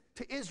repentance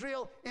to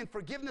Israel and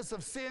forgiveness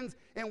of sins.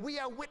 And we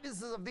are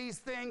witnesses of these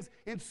things,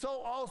 and so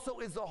also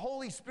is the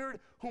Holy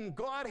Spirit, whom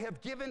God hath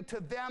given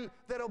to them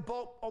that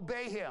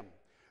obey him.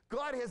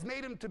 God has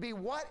made him to be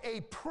what?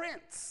 A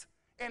prince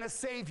and a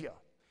savior.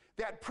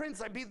 That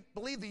prince, I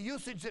believe the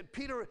usage that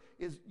Peter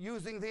is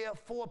using there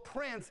for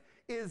prince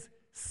is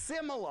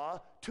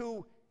similar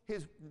to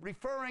his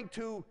referring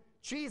to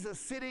Jesus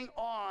sitting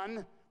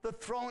on the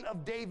throne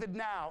of David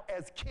now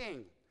as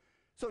king.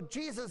 So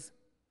Jesus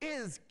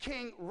is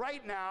king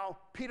right now.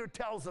 Peter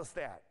tells us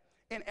that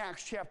in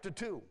Acts chapter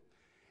 2.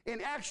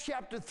 In Acts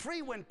chapter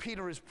 3, when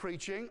Peter is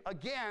preaching,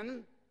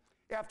 again,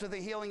 after the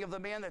healing of the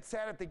man that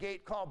sat at the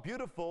gate called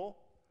Beautiful,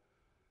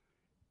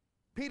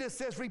 Peter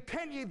says,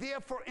 repent ye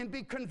therefore and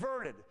be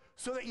converted,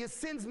 so that your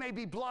sins may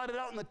be blotted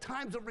out, and the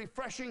times of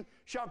refreshing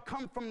shall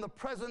come from the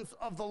presence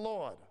of the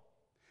Lord.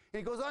 And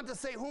he goes on to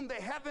say, whom the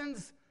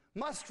heavens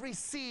must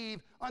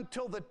receive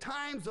until the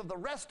times of the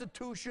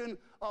restitution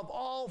of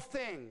all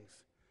things.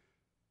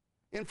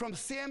 And from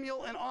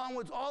Samuel and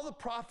onwards, all the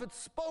prophets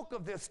spoke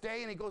of this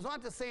day. And he goes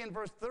on to say in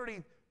verse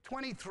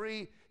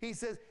 23, he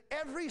says,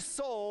 every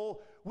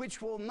soul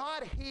which will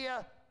not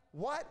hear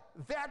what?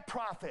 That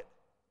prophet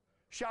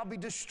shall be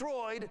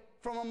destroyed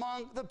from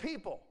among the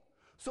people.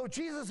 So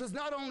Jesus is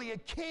not only a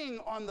king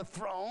on the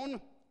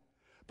throne,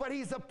 but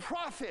he's a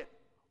prophet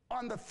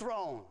on the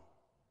throne.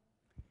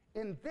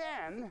 And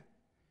then,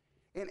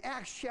 in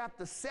Acts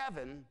chapter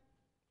 7,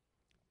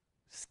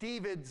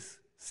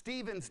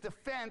 Stephen's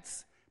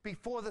defense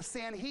before the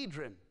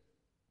Sanhedrin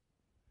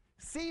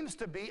seems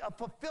to be a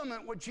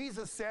fulfillment what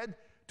Jesus said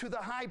to the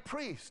high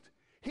priest.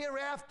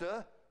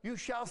 Hereafter you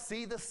shall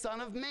see the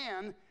Son of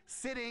Man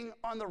sitting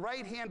on the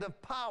right hand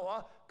of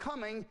power,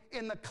 coming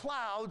in the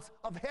clouds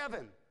of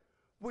heaven.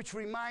 Which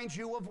reminds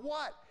you of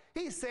what?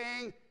 He's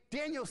saying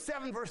Daniel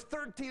 7 verse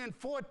 13 and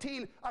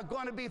 14 are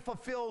going to be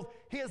fulfilled.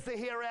 Here's the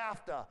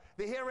hereafter.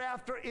 The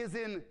hereafter is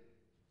in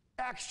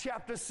Acts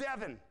chapter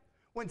 7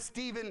 when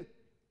Stephen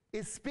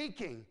is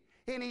speaking.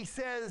 And he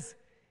says,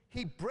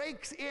 he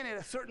breaks in at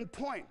a certain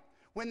point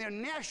when they're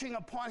gnashing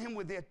upon him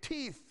with their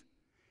teeth.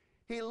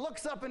 He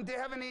looks up into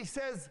heaven and he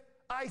says,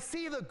 I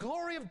see the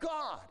glory of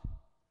God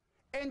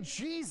and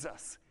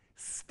Jesus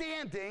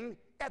standing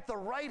at the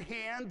right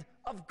hand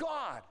of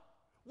God.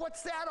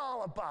 What's that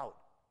all about?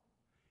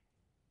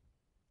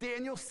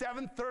 Daniel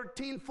 7,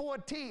 13,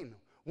 14.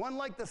 One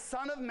like the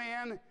Son of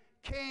Man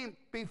came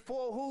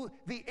before who?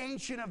 The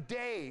Ancient of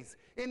Days.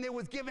 And there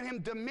was given him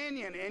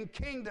dominion and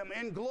kingdom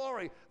and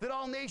glory, that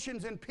all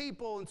nations and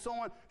people and so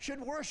on should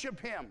worship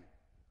him.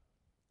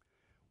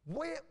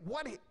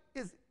 What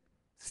is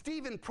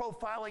Stephen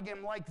profiling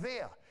him like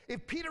there?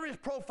 If Peter is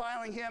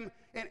profiling him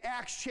in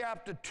Acts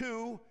chapter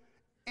 2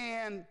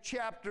 and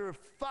chapter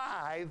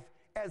 5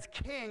 as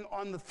king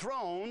on the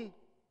throne,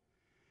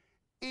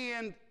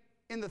 and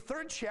in the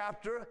 3rd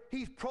chapter,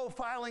 he's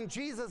profiling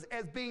Jesus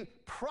as being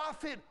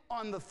prophet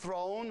on the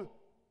throne,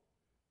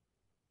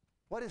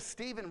 what is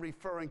Stephen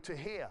referring to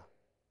here?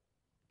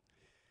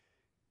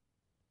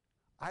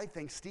 I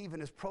think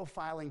Stephen is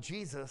profiling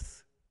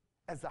Jesus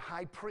as the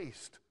high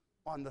priest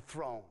on the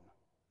throne.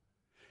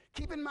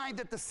 Keep in mind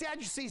that the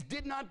Sadducees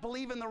did not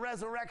believe in the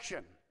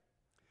resurrection.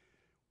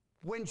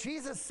 When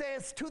Jesus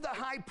says to the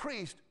high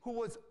priest, who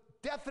was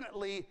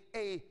definitely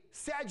a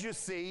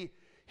Sadducee,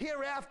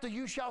 hereafter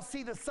you shall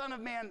see the Son of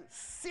Man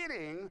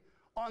sitting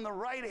on the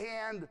right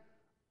hand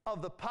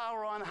of the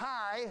power on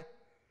high,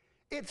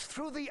 it's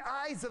through the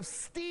eyes of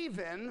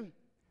Stephen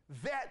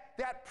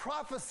that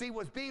prophecy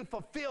was being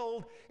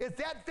fulfilled. Is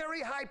that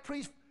very high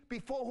priest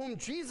before whom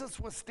Jesus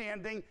was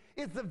standing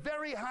is the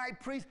very high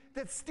priest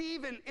that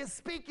Stephen is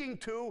speaking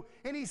to,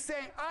 and he's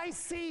saying, I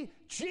see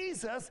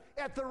Jesus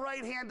at the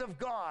right hand of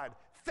God.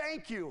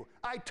 Thank you.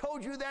 I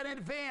told you that in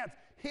advance.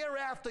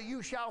 Hereafter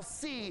you shall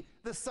see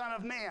the Son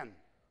of Man.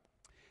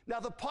 Now,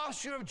 the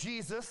posture of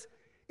Jesus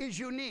is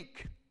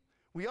unique.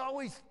 We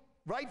always,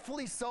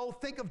 rightfully so,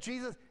 think of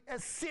Jesus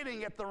as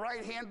sitting at the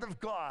right hand of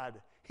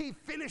God. He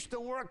finished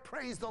the work,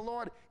 praise the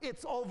Lord,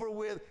 it's over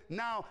with.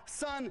 Now,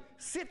 son,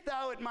 sit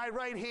thou at my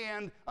right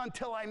hand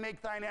until I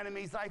make thine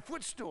enemies thy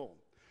footstool.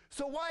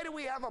 So why do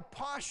we have a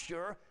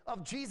posture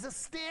of Jesus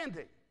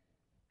standing?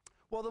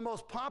 Well, the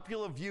most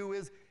popular view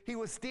is he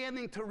was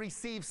standing to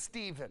receive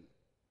Stephen.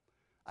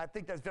 I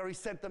think that's very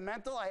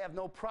sentimental. I have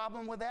no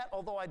problem with that,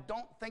 although I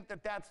don't think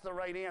that that's the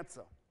right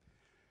answer.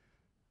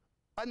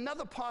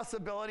 Another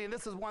possibility, and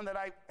this is one that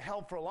I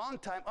held for a long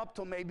time, up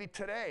till maybe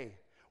today,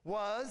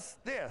 was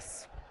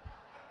this.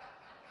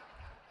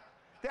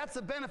 That's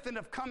the benefit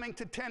of coming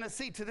to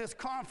Tennessee to this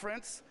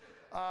conference.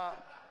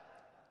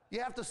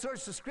 You have to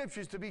search the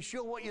scriptures to be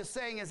sure what you're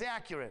saying is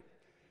accurate.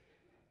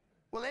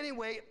 Well,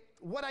 anyway,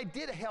 what I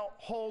did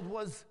hold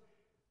was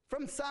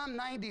from Psalm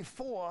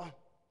 94,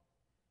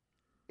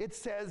 it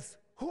says,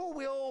 who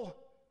will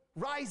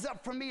rise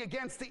up for me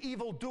against the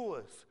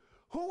evildoers?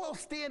 Who will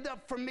stand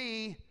up for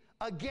me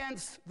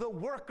against the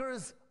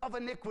workers of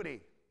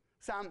iniquity?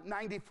 Psalm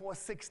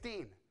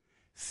 94:16.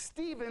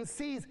 Stephen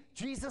sees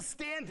Jesus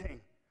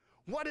standing.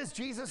 What is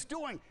Jesus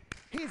doing?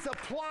 He's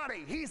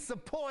applauding, he's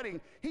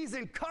supporting, he's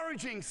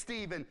encouraging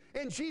Stephen.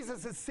 And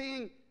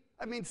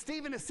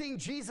Stephen is seeing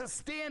Jesus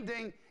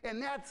standing,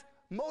 and that's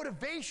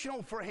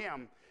motivational for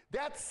him.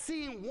 That's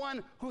seeing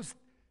one who's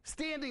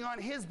standing on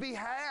his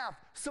behalf,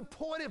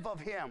 supportive of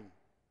him.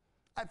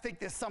 I think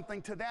there's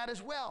something to that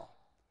as well.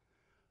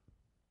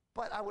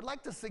 But I would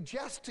like to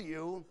suggest to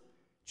you,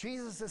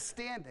 Jesus is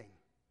standing.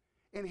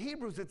 In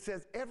Hebrews it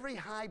says, every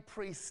high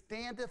priest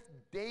standeth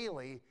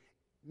daily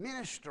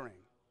ministering.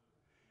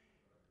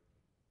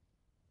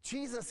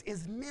 Jesus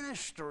is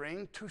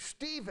ministering to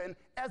Stephen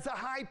as a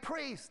high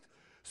priest.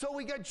 So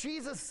we got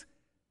Jesus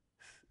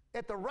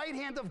at the right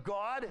hand of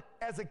God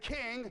as a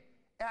king,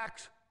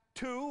 Acts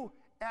 2,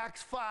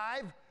 Acts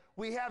 5.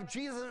 We have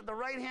Jesus at the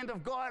right hand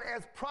of God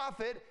as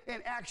prophet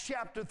in Acts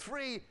chapter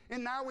 3.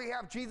 And now we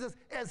have Jesus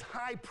as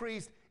high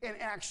priest in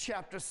Acts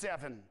chapter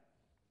 7.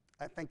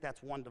 I think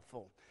that's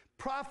wonderful.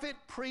 Prophet,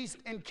 priest,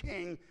 and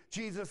king,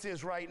 Jesus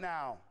is right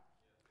now.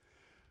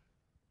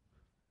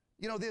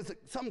 You know, there's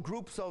some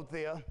groups out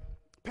there,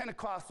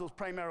 Pentecostals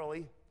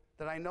primarily,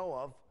 that I know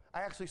of.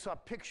 I actually saw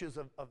pictures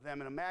of them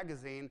in a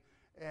magazine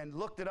and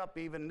looked it up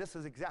even. This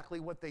is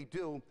exactly what they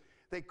do.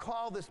 They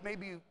call this,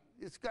 maybe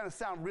it's going to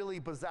sound really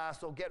bizarre,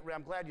 so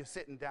I'm glad you're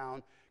sitting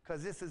down,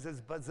 because this is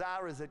as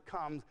bizarre as it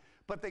comes.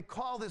 But they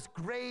call this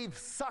grave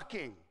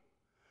sucking.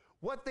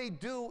 What they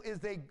do is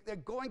they're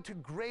going to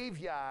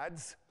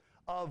graveyards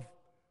of,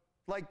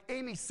 like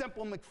Amy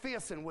Semple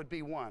McPherson would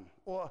be one,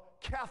 or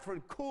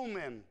Catherine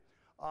Kuhlman,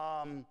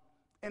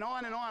 and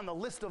on, the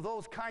list of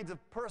those kinds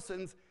of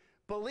persons,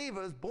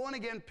 believers,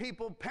 born-again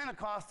people,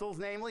 Pentecostals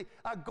namely,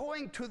 are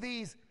going to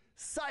these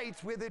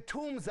sites where their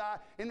tombs are,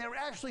 and they're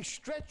actually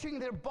stretching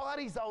their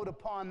bodies out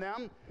upon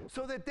them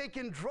so that they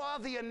can draw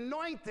the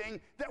anointing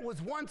that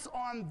was once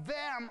on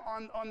them,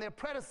 on their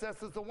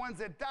predecessors, the ones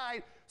that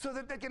died, so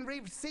that they can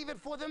receive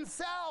it for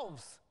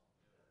themselves.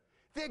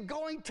 They're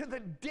going to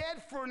the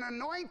dead for an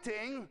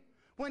anointing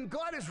when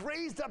God has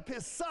raised up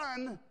his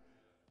Son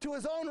to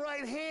his own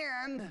right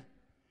hand,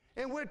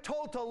 and we're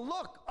told to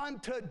look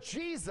unto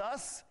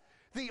Jesus,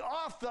 the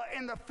author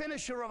and the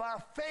finisher of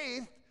our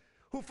faith,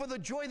 who for the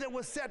joy that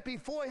was set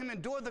before him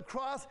endured the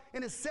cross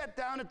and is set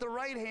down at the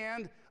right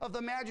hand of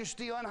the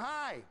majesty on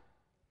high.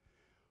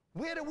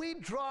 Where do we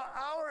draw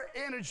our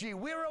energy?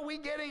 Where are we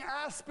getting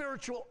our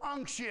spiritual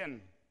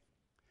unction?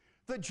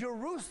 The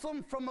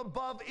Jerusalem from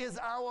above is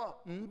our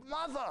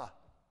mother,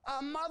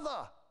 our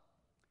mother.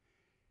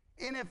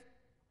 And if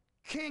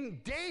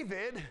King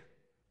David,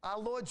 our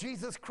Lord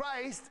Jesus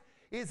Christ,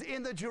 is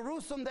in the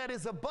Jerusalem that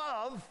is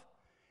above,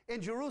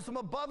 and Jerusalem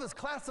above is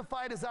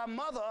classified as our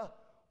mother,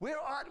 where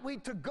ought we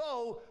to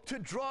go to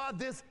draw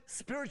this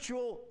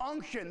spiritual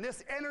unction,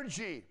 this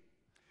energy?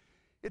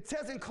 It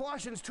says in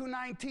Colossians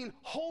 2:19,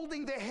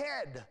 holding the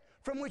head,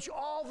 from which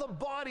all the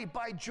body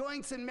by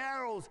joints and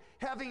marrows,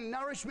 having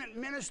nourishment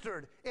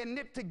ministered and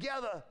knit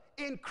together,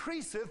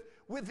 increaseth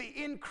with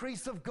the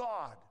increase of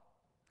God.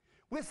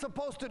 We're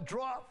supposed to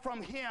draw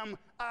from him,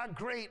 our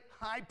great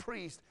high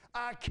priest,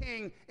 our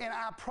king, and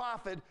our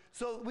prophet,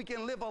 so that we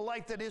can live a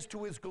life that is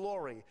to his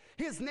glory.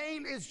 His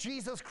name is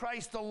Jesus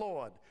Christ the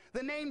Lord.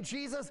 The name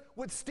Jesus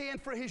would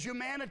stand for his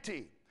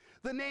humanity.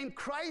 The name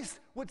Christ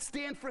would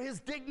stand for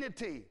his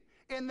dignity.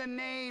 And the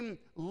name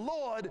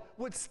Lord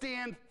would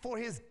stand for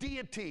his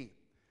deity.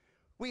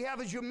 We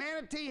have his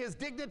humanity, his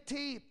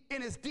dignity,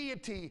 and his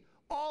deity,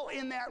 all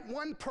in that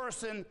one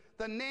person,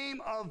 the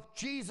name of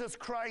Jesus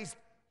Christ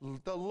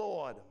the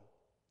Lord.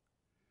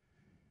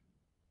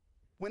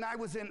 When I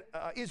was in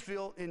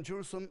Israel, in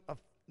Jerusalem, a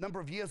number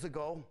of years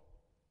ago,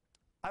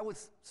 I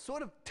was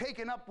sort of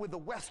taken up with the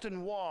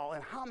Western Wall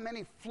and how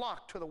many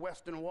flocked to the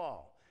Western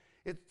Wall.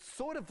 It's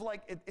sort of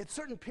like, at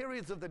certain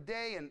periods of the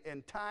day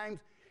and times,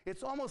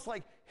 it's almost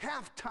like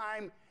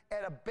halftime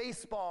at a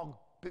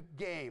baseball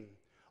game.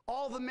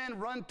 All the men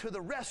run to the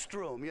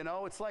restroom, you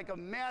know. It's like a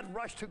mad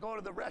rush to go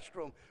to the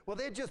restroom. Well,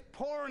 they're just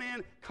pouring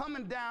in,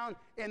 coming down,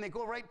 and they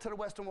go right to the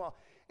Western Wall.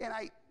 And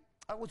I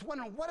was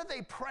wondering, what are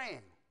they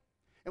praying?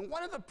 And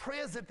one of the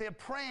prayers that they're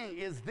praying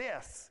is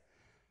this: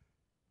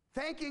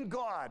 thanking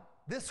God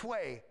this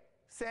way,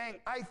 saying,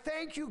 I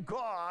thank you,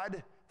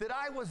 God, that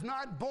I was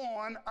not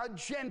born a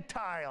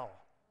Gentile.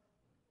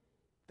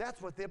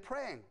 That's what they're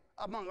praying,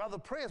 among other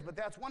prayers, but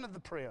that's one of the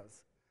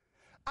prayers.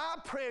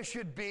 Our prayer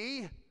should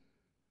be,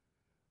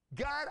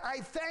 God,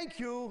 I thank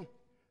you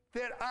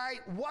that I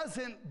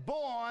wasn't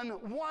born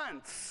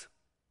once.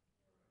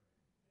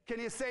 Can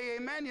you say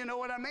amen? You know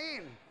what I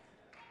mean?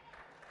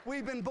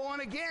 We've been born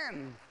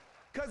again.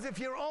 Because if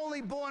you're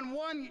only born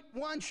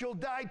once, you'll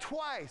die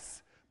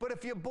twice. But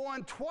if you're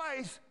born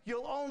twice,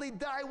 you'll only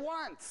die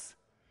once.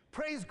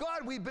 Praise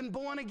God, we've been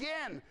born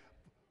again.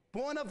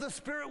 Born of the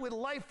Spirit with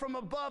life from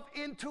above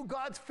into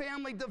God's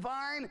family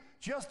divine,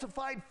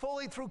 justified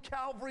fully through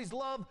Calvary's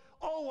love.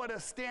 Oh, what a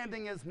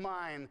standing is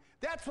mine.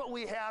 That's what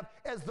we have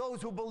as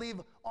those who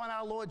believe on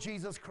our Lord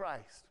Jesus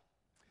Christ.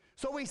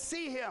 So we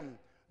see him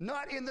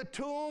not in the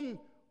tomb,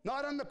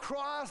 not on the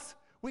cross.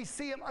 We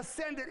see him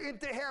ascended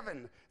into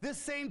heaven. This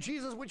same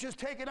Jesus which is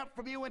taken up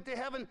from you into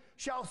heaven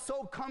shall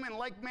so come in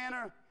like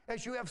manner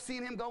as you have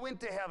seen him go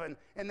into heaven.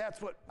 And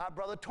that's what our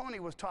brother Tony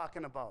was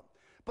talking about.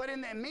 But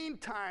in the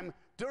meantime,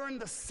 during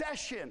the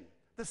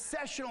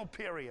sessional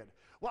period,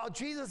 while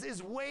Jesus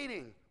is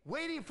waiting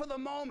for the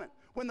moment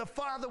when the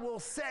Father will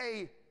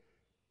say,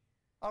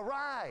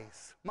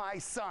 arise, my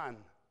son.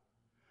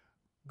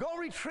 Go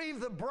retrieve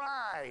the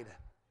bride.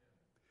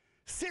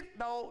 Sit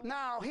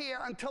now here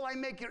until I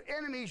make your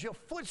enemies your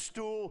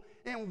footstool.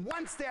 And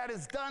once that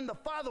is done, the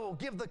Father will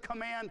give the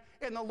command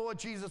and the Lord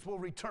Jesus will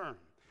return.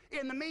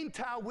 In the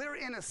meantime, we're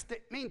in a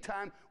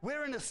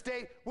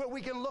state where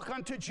we can look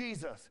unto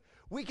Jesus.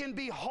 We can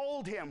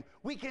behold him.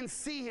 We can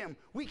see him.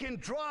 We can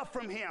draw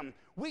from him.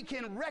 We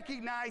can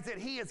recognize that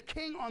he is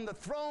king on the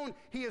throne.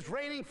 He is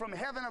reigning from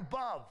heaven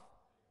above.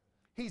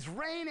 He's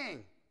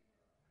reigning.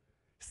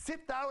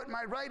 Sit thou at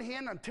my right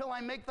hand until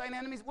I make thine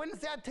enemies. When is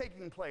that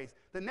taking place?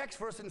 The next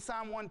verse in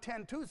Psalm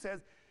 110:2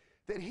 says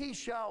that he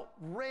shall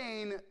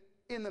reign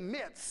in the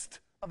midst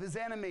of his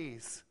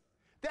enemies.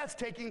 That's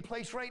taking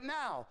place right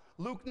now.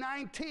 Luke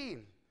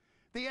 19.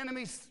 The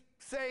enemies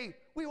say,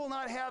 we will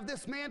not have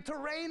this man to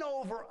reign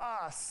over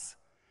us.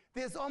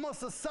 There's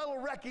almost a subtle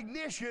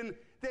recognition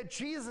that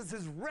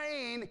Jesus'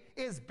 reign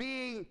is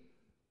being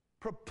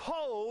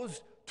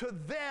proposed to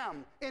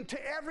them and to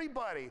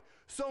everybody.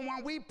 So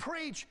when we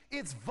preach,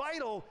 it's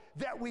vital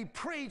that we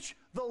preach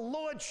the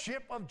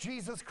lordship of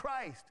Jesus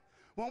Christ.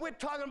 When we're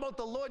talking about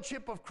the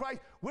lordship of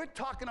Christ, we're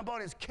talking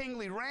about his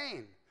kingly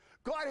reign.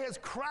 God has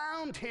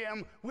crowned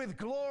him with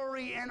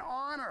glory and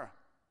honor,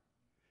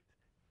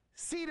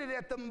 seated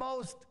at the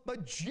most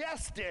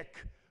majestic,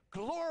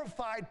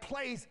 glorified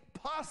place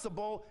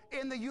possible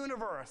in the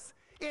universe,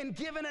 and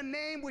given a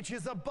name which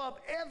is above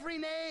every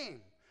name,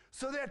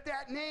 so that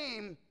that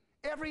name,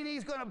 every knee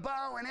is going to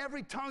bow and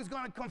every tongue is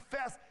going to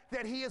confess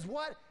that he is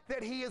what?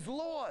 That he is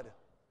Lord.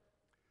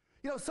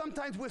 You know,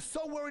 sometimes we're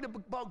so worried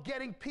about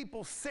getting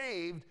people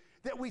saved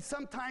that we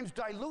sometimes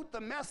dilute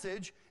the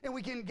message, and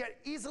we can get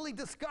easily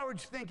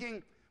discouraged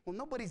thinking, well,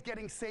 nobody's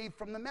getting saved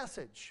from the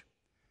message.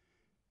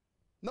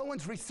 No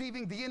one's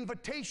receiving the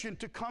invitation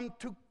to come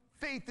to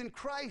faith in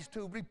Christ,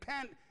 to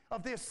repent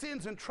of their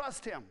sins and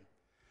trust him.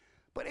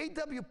 But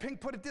A.W.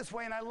 Pink put it this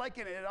way, and I like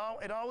it.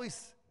 It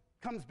always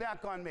comes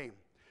back on me,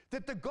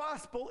 that the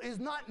gospel is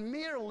not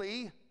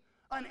merely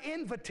an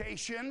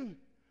invitation,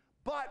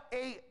 but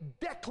a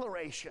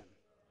declaration.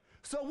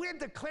 So we're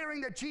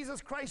declaring that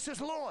Jesus Christ is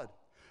Lord.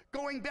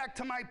 Going back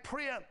to my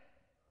prayer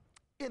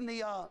in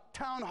the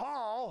town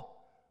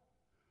hall,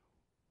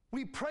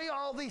 we pray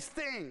all these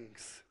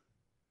things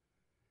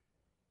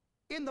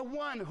in the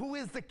one who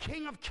is the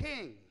King of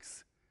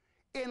Kings,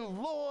 in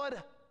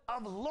Lord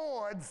of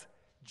Lords,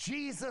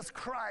 Jesus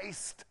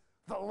Christ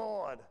the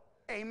Lord.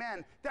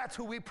 Amen. That's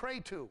who we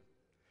pray to.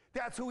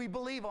 That's who we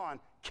believe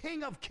on.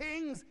 King of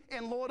Kings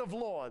and Lord of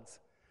Lords.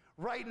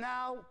 Right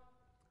now,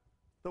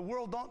 the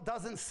world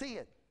doesn't see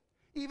it.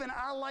 Even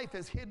our life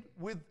is hid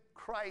with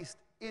Christ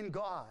in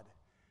God.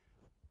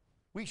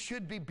 We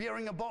should be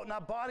bearing about in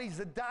our bodies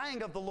the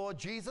dying of the Lord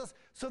Jesus,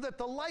 so that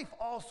the life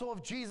also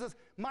of Jesus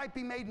might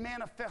be made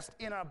manifest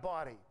in our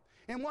body.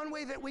 And one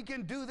way that we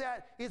can do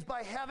that is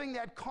by having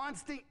that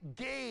constant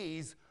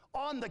gaze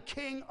on the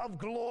King of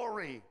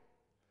glory.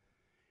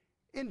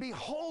 In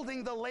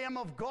beholding the Lamb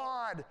of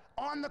God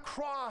on the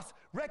cross,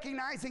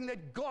 recognizing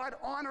that God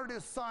honored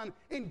his Son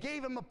and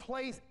gave him a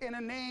place and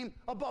a name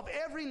above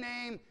every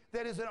name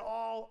that is in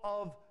all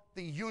of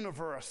the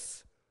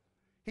universe.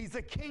 He's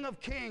the King of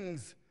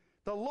Kings,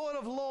 the Lord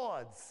of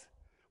Lords.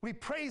 We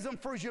praise him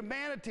for his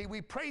humanity,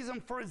 we praise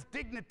him for his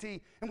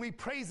dignity, and we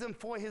praise him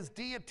for his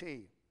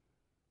deity.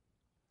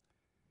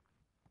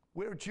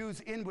 We're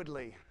Jews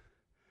inwardly.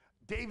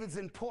 David's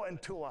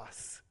important to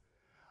us.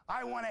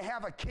 I want to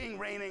have a king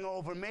reigning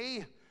over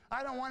me.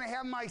 I don't want to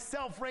have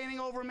myself reigning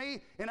over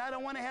me, and I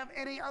don't want to have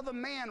any other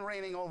man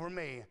reigning over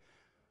me.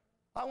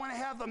 I want to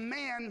have the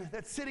man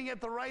that's sitting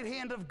at the right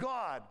hand of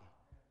God.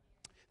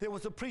 There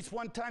was a priest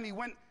one time, he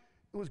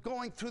was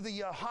going through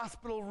the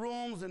hospital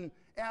rooms and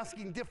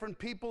asking different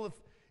people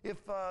if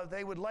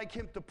they would like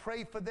him to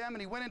pray for them.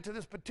 And he went into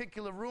this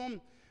particular room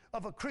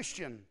of a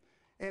Christian,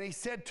 and he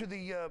said to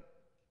the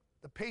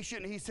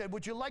patient, he said,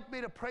 would you like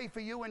me to pray for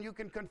you and you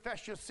can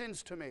confess your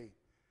sins to me?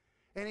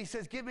 And he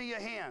says, give me your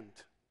hand.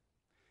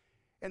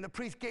 And the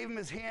priest gave him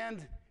his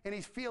hand, and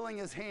he's feeling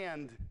his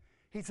hand.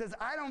 He says,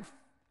 I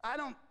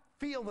don't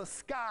feel the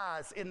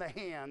scars in the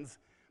hands.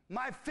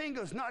 My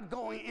finger's not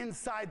going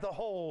inside the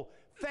hole.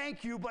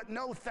 Thank you, but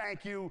no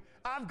thank you.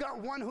 I've got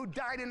one who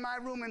died in my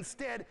room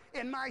instead,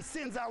 and my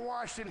sins are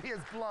washed in his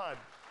blood.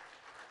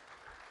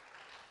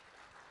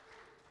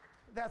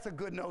 That's a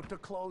good note to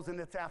close, and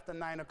it's after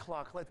 9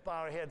 o'clock. Let's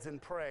bow our heads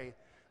and pray.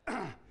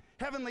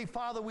 Heavenly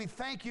Father, we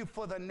thank you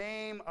for the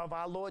name of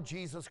our Lord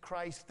Jesus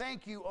Christ.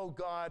 Thank you, O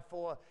God,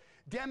 for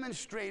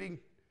demonstrating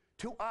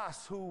to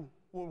us who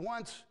were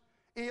once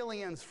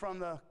aliens from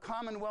the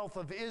commonwealth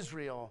of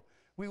Israel.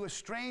 We were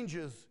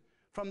strangers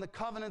from the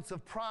covenants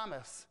of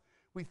promise.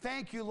 We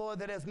thank you, Lord,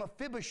 that as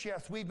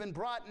Mephibosheth, we've been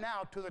brought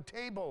now to the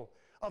table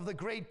of the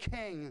great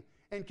King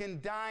and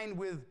can dine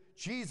with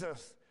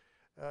Jesus,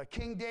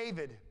 King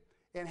David,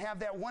 and have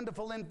that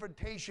wonderful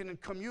invitation and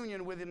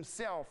communion with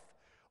himself.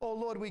 Oh,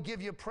 Lord, we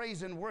give you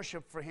praise and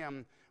worship for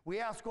him.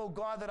 We ask, oh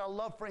God, that our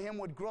love for him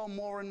would grow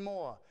more and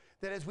more,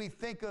 that as we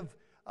think of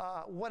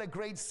what a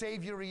great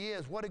Savior he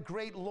is, what a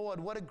great Lord,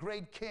 what a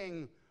great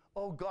King,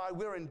 oh God,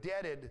 we're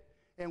indebted,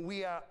 and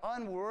we are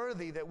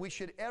unworthy that we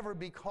should ever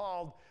be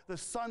called the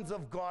sons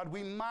of God.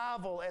 We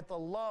marvel at the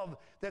love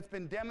that's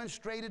been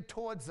demonstrated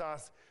towards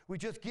us. We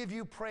just give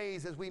you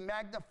praise as we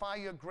magnify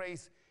your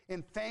grace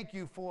And thank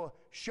you for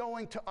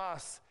showing to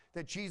us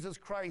that Jesus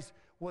Christ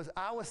was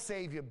our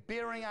Savior,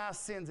 bearing our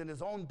sins in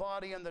his own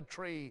body on the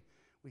tree.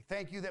 We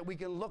thank you that we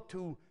can look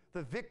to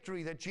the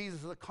victory that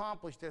Jesus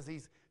accomplished as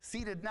he's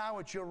seated now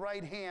at your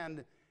right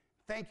hand.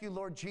 Thank you,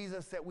 Lord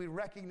Jesus, that we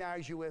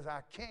recognize you as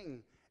our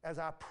King, as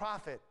our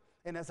prophet,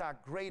 and as our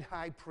great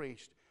high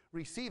priest.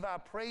 Receive our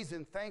praise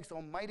and thanks,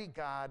 Almighty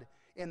God,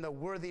 in the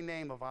worthy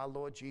name of our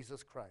Lord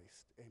Jesus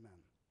Christ. Amen.